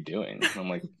 "What are you doing?" And I'm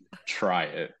like, "Try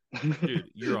it." Dude,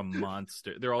 you're a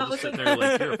monster. They're all I just was sitting like- there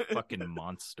like you're a fucking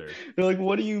monster. They're like,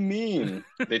 "What do you mean?"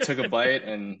 They took a bite,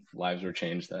 and lives were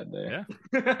changed that day.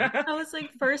 Yeah. I was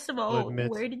like, first of I'll all, admit.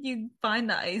 where did you find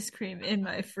the ice cream in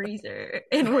my freezer?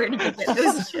 And where did you get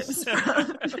those chips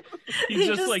from? He's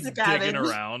You just like digging scavenged.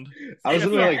 around. I was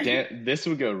literally Yeah. like, "Dan, this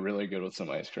would go really good with some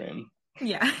ice cream."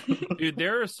 Yeah. Dude,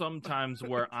 there are some times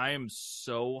where I am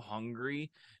so hungry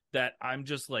that I'm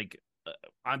just like,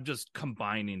 I'm just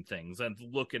combining things and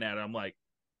looking at it. I'm like,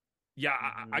 yeah,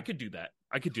 I could do that.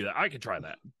 I could do that. I could try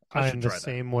that. I I'm should the try that.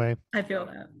 same way. I feel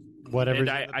that. Whatever's And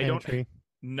in the I don't- pantry.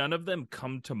 None of them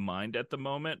come to mind at the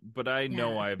moment, but I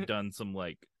know Yeah. I've done some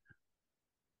like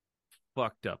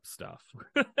fucked up stuff.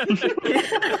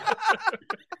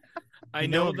 I You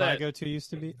know what my that. go-to used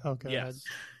to be. Oh, go ahead.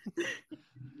 Yes.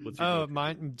 What's your Oh,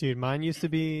 go-to? mine used to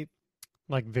be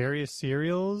like various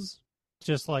cereals.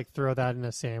 Just like throw that in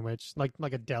a sandwich, like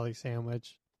a deli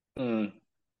sandwich. Mm.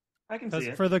 I can That's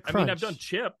see it. for the I crunch. mean, I've done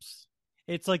chips.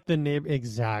 It's like the neighbor.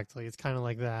 Exactly. It's kind of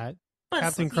like that. But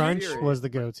Captain Crunch cereal. was the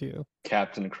go-to.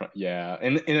 Captain Crunch, yeah,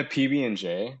 in a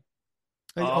PB&J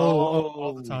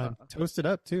All the time. Toast it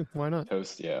up too. Why not?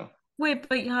 toast, yeah. Wait,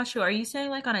 but Yashu, are you saying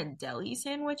like on a deli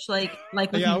sandwich? Like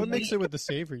Yeah, I would mix it with the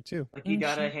savory too. Like you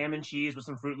got a ham and cheese with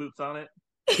some Fruit Loops on it.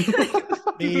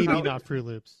 Maybe not Fruit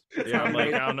Loops, Yeah, I'm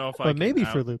like, I don't know if I but can, maybe I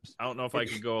Fruit don't, Loops. I don't know if I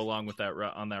could go along with that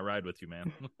on that ride with you,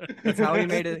 man. It's how he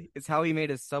made it. It's how he made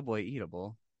his Subway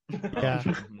eatable. Yeah.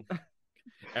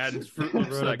 Add Fruit Loops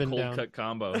to Wrote that up and cold down. cut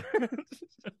combo.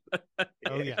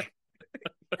 Oh yeah.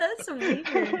 That's weird.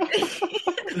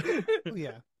 Oh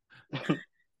yeah.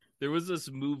 There was this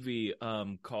movie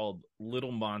called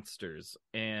Little Monsters,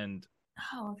 and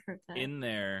Oh, I've heard that. in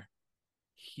there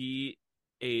he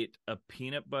ate a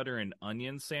peanut butter and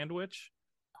onion sandwich,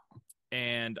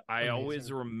 and I always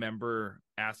Amazing. remember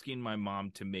asking my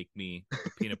mom to make me a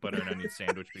peanut butter and onion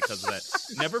sandwich because of that.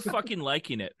 Never fucking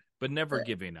liking it, but never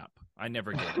giving up. I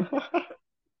never gave up.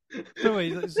 So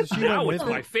wait, so she Now went it's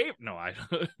with my it? favorite. No, I.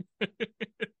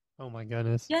 Oh my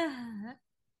goodness. Yeah.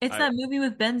 It's I- that movie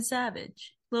with Ben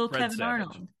Savage, little Fred Kevin Savage.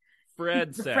 Arnold.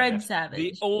 Fred Savage. Fred Savage.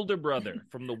 The older brother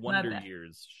from the My Wonder bad.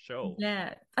 Years show.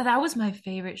 Yeah, that was my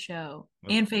favorite show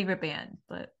and favorite band,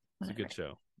 but It's a whatever. good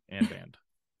show and band.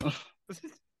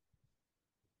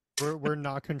 We're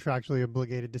not contractually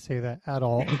obligated to say that at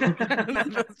all.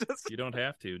 You don't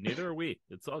have to. Neither are we.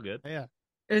 It's all good. Yeah.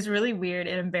 It was really weird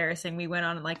and embarrassing. We went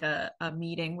on like a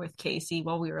meeting with Casey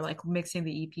while we were like mixing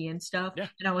the EP and stuff. Yeah.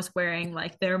 And I was wearing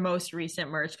like their most recent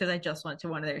merch because I just went to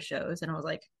one of their shows, and I was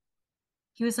like,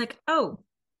 he was like, "Oh,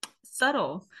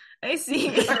 subtle. I see."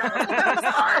 I'm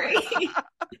sorry.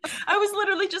 I was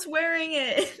literally just wearing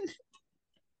it.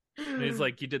 And he's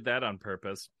like, you did that on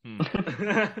purpose. Cute.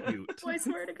 I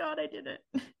swear to God, I didn't.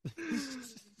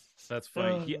 That's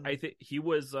funny. I think he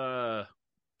was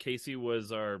Casey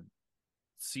was our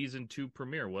season 2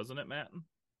 premiere, wasn't it, Matt?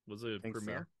 Was it a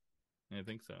premiere? So. I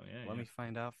think so. Yeah. Let me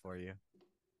find out for you.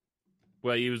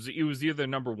 Well, he was either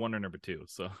number 1 or number 2,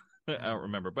 so I don't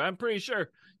remember, but I'm pretty sure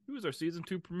he was our season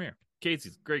 2 premiere.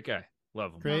 Casey's a great guy.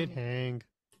 Love him. Great hang.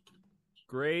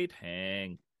 Great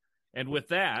hang. And with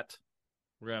that,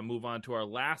 we're going to move on to our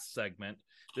last segment.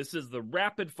 This is the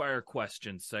rapid fire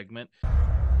question segment.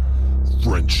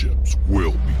 Friendships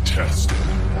will be tested.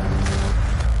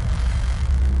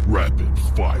 Rapid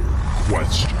fire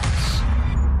questions.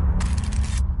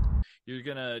 You're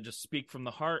going to just speak from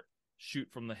the heart, shoot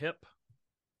from the hip,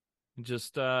 and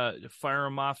just fire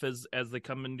them off as they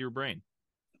come into your brain.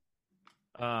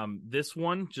 This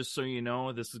one, just so you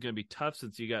know, this is going to be tough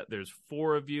since there's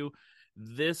 4 of you.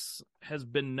 This has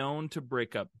been known to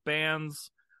break up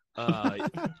bands. You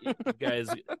guys,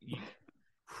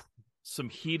 some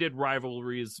heated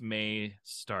rivalries may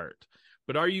start.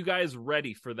 But are you guys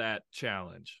ready for that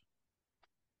challenge?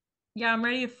 Yeah, I'm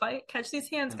ready to fight. Catch these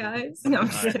hands, guys. No, I'm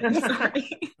just kidding. I'm sorry.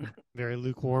 Very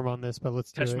lukewarm on this, but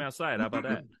let's do Catch it. me outside. How about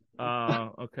that?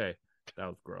 Okay. That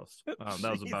was gross.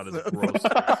 That was about as gross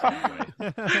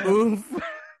as anyway. Oof.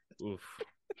 Oof.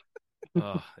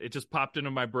 It just popped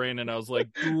into my brain and I was like,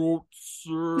 and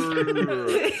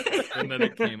then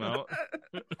it came out.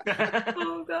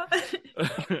 Oh, God.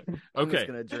 I'm Okay. just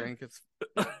gonna drink. It's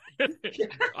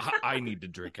I need to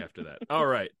drink after that. All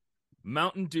right.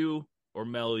 Mountain Dew or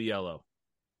Mellow Yellow?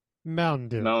 Mountain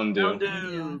Dew. Mountain Dew.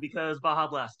 Mountain Dew, because Baja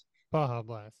Blast. Baja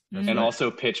Blast. That's And right. also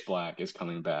Pitch Black is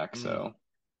coming back, so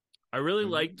I really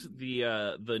liked the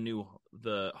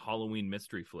Halloween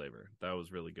mystery flavor. That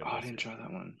was really good. I this didn't year. try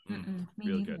that one. Me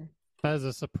Really neither. good. That is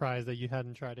a surprise that you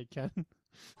hadn't tried it, Ken.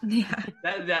 Yeah.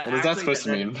 What is that supposed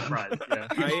to mean? Yeah.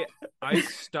 I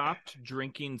stopped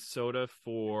drinking soda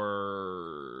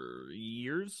for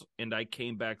years, and I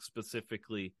came back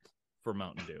specifically for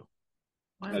Mountain Dew.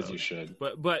 As you should.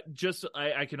 But just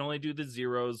I can only do the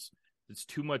zeros. It's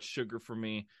too much sugar for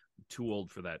me. I'm too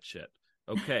old for that shit.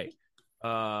 Okay.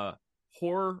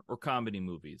 Horror or comedy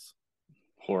movies?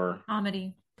 Horror.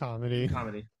 Comedy. Comedy.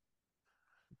 Comedy.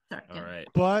 Sorry. All right.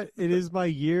 But it is my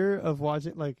year of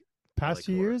watching, like, past like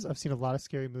few horror. years, I've seen a lot of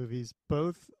scary movies,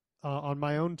 both on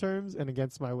my own terms and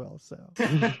against my will. So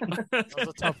that was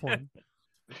a tough one.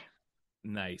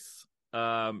 Nice.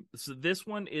 So this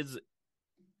one it's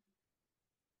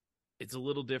a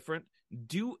little different.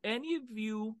 Do any of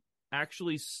you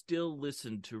actually still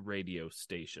listen to radio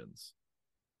stations?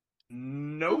 A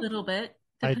Nope. little bit.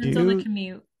 I Depends on the do.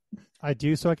 commute. I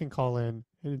do, so I can call in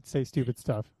and say stupid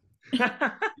stuff.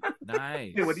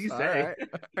 Nice. Hey, what do you say?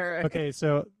 all right. Okay,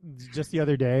 so just the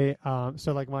other day,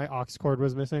 so like my aux cord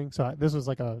was missing. So this was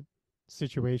like a It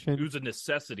situation. was a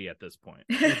necessity at this point.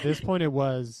 At this point, it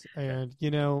was, and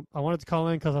I wanted to call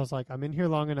in because I was like, I'm in here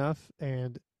long enough,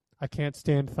 and I can't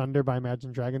stand Thunder by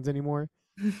Imagine Dragons anymore.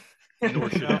 Nor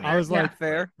should I was like,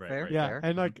 fair, Right, fair, right. yeah, fair.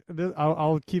 and like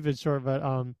I'll keep it short,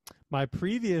 but my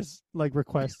previous like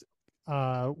request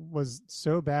was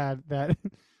so bad that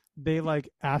they like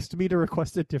asked me to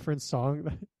request a different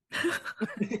song.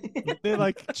 They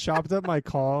like chopped up my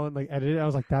call and like edited it. I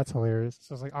was like, that's hilarious.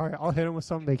 So I was like, all right, I'll hit them with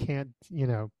something they can't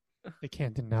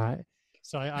deny.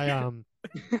 So I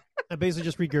basically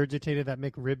just regurgitated that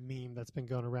McRib meme that's been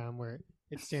going around where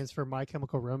it stands for My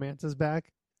Chemical Romance is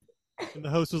back. And the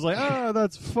host was like, oh,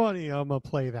 that's funny. I'm going to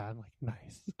play that. I'm like,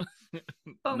 nice.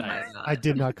 Oh Nice. my God. I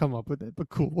did not come up with it, but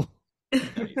cool.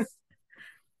 Nice.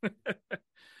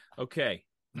 Okay,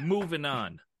 moving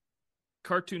on.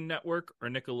 Cartoon Network or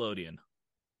Nickelodeon?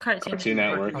 Cartoon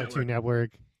Network. Cartoon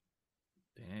Network.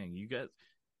 Dang, you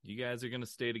guys are gonna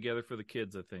stay together for the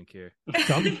kids, I think here.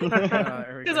 Because all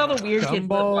the weird kids that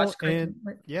Gumball watch Cartoon and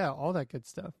Network. yeah, all that good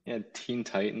stuff. Yeah, Teen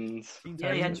Titans,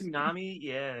 Yeah, you had Toonami.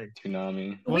 Yeah.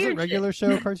 Toonami. Was it Weird regular shit.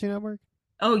 show Cartoon Network?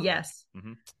 Oh yes.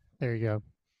 There you go.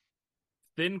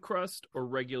 Thin crust or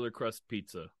regular crust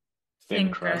pizza? Thin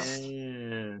Thin Crust.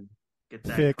 Man. Get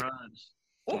that Thick. crunch.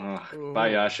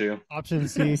 Bye, Yashu. Option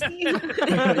C.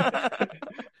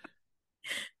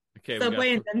 Okay,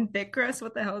 Subway and then thick crust.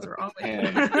 What the hell is wrong with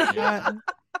Man.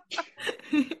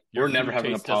 you? Your We're never food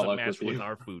having a taste doesn't potluck match with you.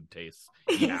 our food tastes.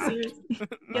 Yeah. Seriously.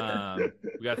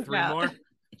 We got 3 Yeah. more.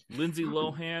 Lindsay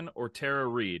Lohan or Tara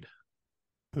Reid?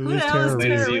 Who Who is the hell Tara is Reid?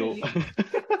 Tara Lindsay.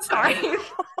 Reid? Sorry.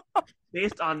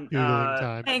 Based on Googling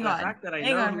time. Hang the on. fact that I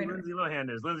Hang know on, who wait a Lindsay Lohan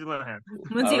is. Lindsay Lohan.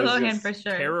 Lindsay I was Lohan just- for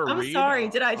sure. Tara I'm Reid? sorry.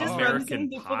 Did I just rub American some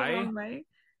people the Pie? wrong way?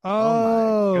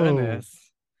 Oh my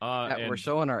goodness. And We're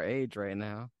showing our age right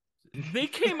now. they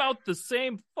came out the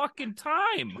same fucking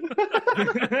time.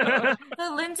 The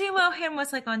Lindsay Lohan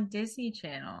was like on Disney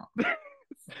Channel.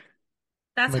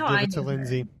 That's I'm how gonna I give it to knew her.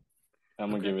 Lindsay.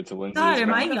 I'm gonna give it to Lindsay. God, as am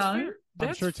well. I That's young? fair.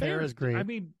 That's sure fair. Tara's great. I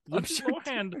mean, Lindsay sure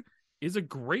Lohan is a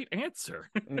great answer.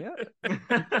 Yeah. Wait,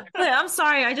 I'm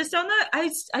sorry. I just don't know. I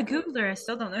googled her. I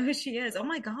still don't know who she is. Oh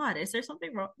my God, is there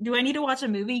something wrong? Do I need to watch a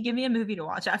movie? Give me a movie to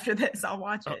watch after this. I'll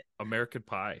watch it. American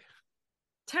Pie.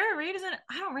 Tara Reid isn't.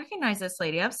 I don't recognize this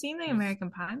lady. I've seen the American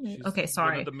Pie movie. She's Okay, one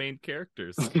sorry. of the main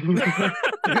characters. She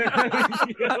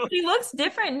looks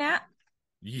different now.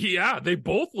 Yeah, they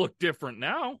both look different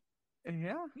now.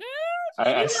 Yeah.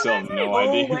 I still have no Oh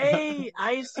idea. wait,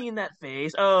 I've seen that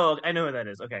face. Oh, I know who that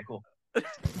is. Okay, cool.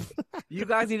 You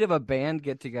guys need to have a band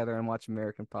get together and watch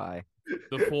American Pie.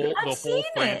 The whole I've seen it.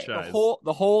 franchise.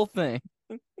 The whole thing.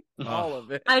 Ugh. All of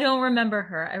it. I don't remember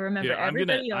her. I remember Here, I'm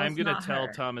gonna everybody else. not tell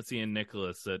her. Thomas Ian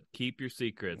Nicholas that keep your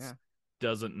secrets. Yeah.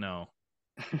 Doesn't know.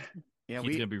 Yeah,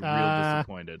 He's gonna be real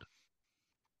disappointed.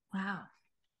 Wow.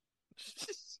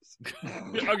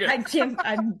 Okay. I can't.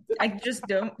 I just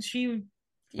don't. She.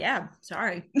 Yeah.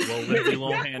 Sorry. Well, Lindsay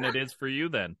Lohan, it is for you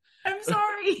then. I'm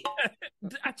sorry.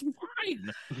 That's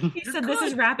fine. He You're said this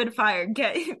is good. rapid fire.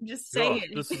 Get just say Oh,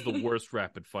 it. this is the worst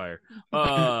rapid fire.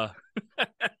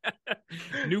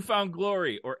 Newfound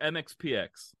Glory or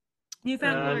MXPX?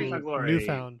 Newfound Glory.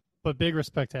 Newfound, but big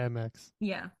respect to MX.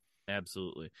 Yeah.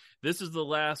 Absolutely. This is the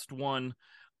last one.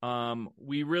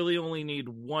 We really only need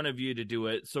one of you to do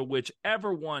it. So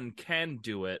whichever one can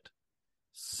do it,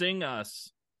 sing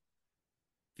us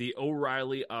the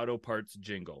O'Reilly Auto Parts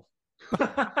jingle.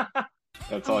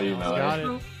 That's all you know. Got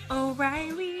it.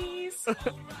 O'Reilly's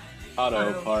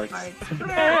Auto parts.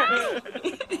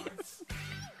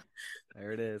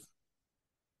 There it is.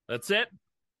 That's it.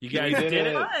 You We guys did did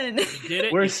it. Fun. You did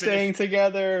it. We're You staying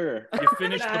together. You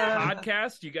finished the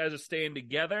podcast. You guys are staying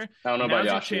together. I don't know about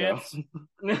Now's Yashu. your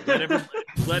though.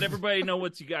 chance. Let everybody know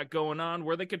what you got going on,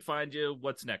 where they could find you,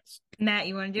 what's next. Matt,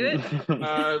 you want to do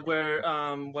it? Where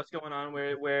what's going on,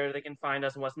 where they can find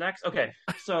us and what's next. Okay,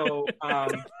 so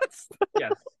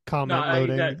yes. Comment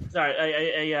loading.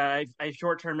 Sorry, I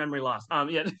short-term memory loss.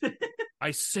 Yeah.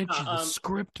 I sent you the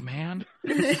script, man.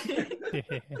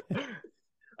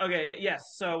 Okay,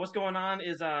 yes. So what's going on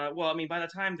is well, I mean, by the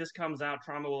time this comes out,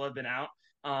 Trauma will have been out.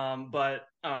 But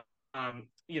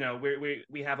you know,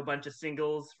 we have a bunch of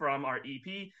singles from our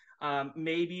EP.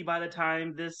 Maybe by the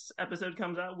time this episode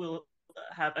comes out, we'll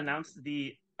have announced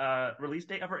the release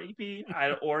date of our EP,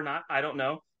 or not. I don't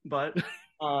know, but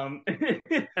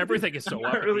Everything is so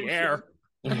Not up really in the air.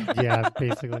 Yeah,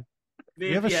 basically.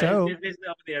 We have a yeah, show. It's basically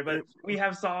up there, but we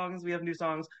have songs. We have new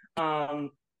songs.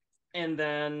 And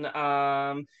then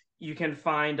you can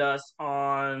find us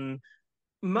on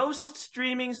most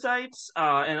streaming sites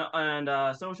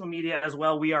and social media as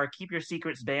well. We are Keep Your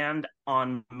Secrets banned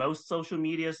on most social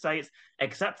media sites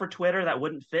except for Twitter. That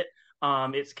wouldn't fit.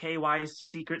 It's KY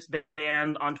Secrets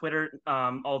banned on Twitter.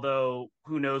 Although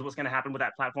who knows what's going to happen with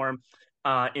that platform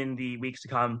in the weeks to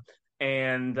come.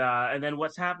 And then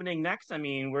what's happening next? I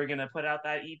mean, we're gonna put out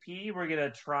that EP. We're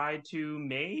gonna try to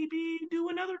maybe do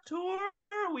another tour.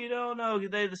 We don't know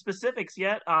the specifics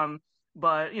yet.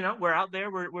 But you know, we're out there.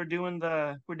 We're doing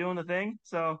the thing.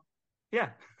 So, yeah.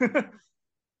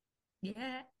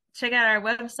 Yeah. Check out our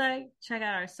website. Check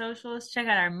out our socials. Check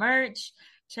out our merch.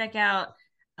 Check out.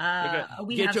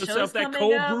 We Get have yourself shows that coming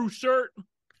cold up. brew shirt.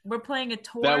 We're playing a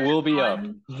tour. That will be up.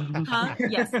 Huh?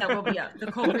 Yes, that will be up.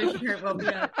 The cold brew shirt will be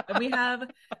up. And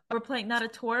we're playing not a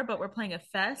tour, but we're playing a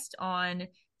fest on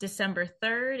December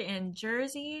 3rd in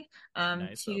Jersey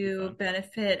Nice, that'll be to fun.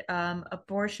 benefit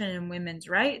abortion and women's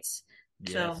rights.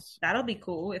 So Yes. that'll be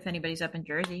cool if anybody's up in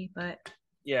Jersey. But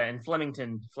Yeah, in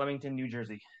Flemington, New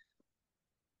Jersey.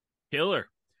 Killer.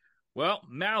 Well,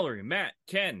 Mallory, Matt,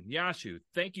 Ken, Yashu,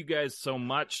 thank you guys so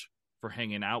much for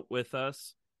hanging out with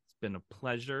us. It's been a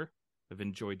pleasure. I've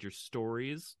enjoyed your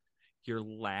stories, your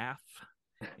laugh,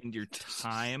 and your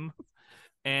time.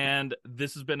 And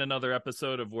this has been another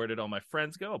episode of Where Did All My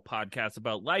Friends Go? A podcast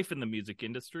about life in the music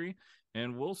industry.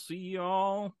 And we'll see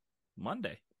y'all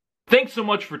Monday. Thanks so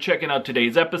much for checking out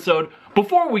today's episode.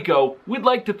 Before we go, we'd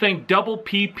like to thank Double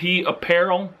PP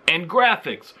Apparel and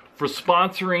Graphics for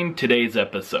sponsoring today's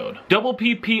episode. Double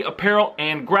PP Apparel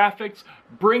and Graphics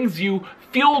brings you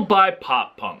Fueled by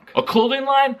Pop Punk, a clothing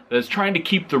line that is trying to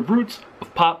keep the roots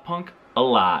of pop punk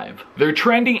alive. Their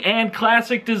trendy and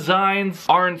classic designs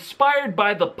are inspired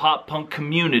by the pop punk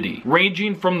community,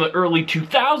 ranging from the early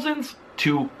 2000s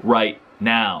to right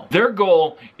now. Their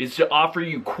goal is to offer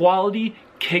you quality,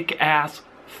 kick-ass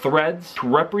threads to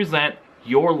represent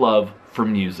your love for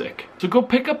music. So go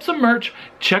pick up some merch,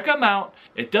 check them out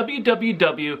at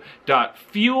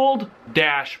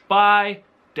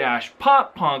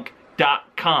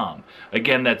www.fueled-by-poppunk.com.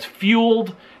 Again, that's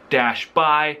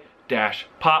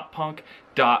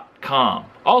fueled-by-poppunk.com.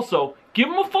 Also, give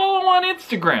them a follow on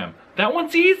Instagram. That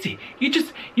one's easy. You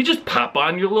just pop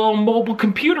on your little mobile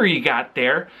computer you got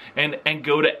there and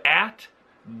go to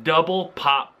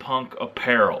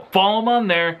 @DoublePopPunkApparel. Follow them on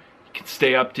there. You can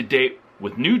stay up to date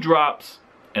with new drops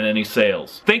and any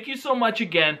sales. Thank you so much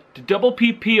again to Double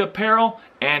PP Apparel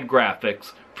and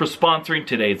Graphics for sponsoring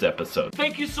today's episode.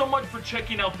 Thank you so much for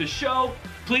checking out the show.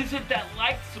 Please hit that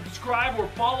like, subscribe, or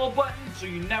follow button so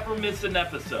you never miss an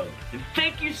episode. And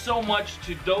thank you so much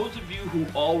to those of you who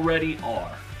already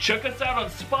are. Check us out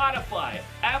on Spotify,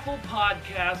 Apple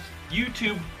Podcasts,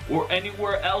 YouTube, or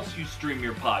anywhere else you stream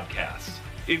your podcasts.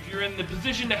 If you're in the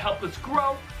position to help us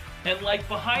grow and like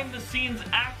behind the scenes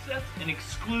access and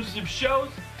exclusive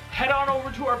shows, head on over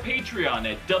to our Patreon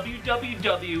at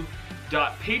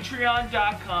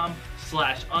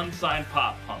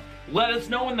www.patreon.com/unsignedpoppunk. Let us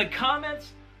know in the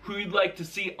comments who you'd like to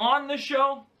see on the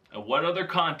show and what other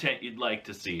content you'd like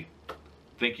to see.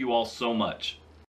 Thank you all so much.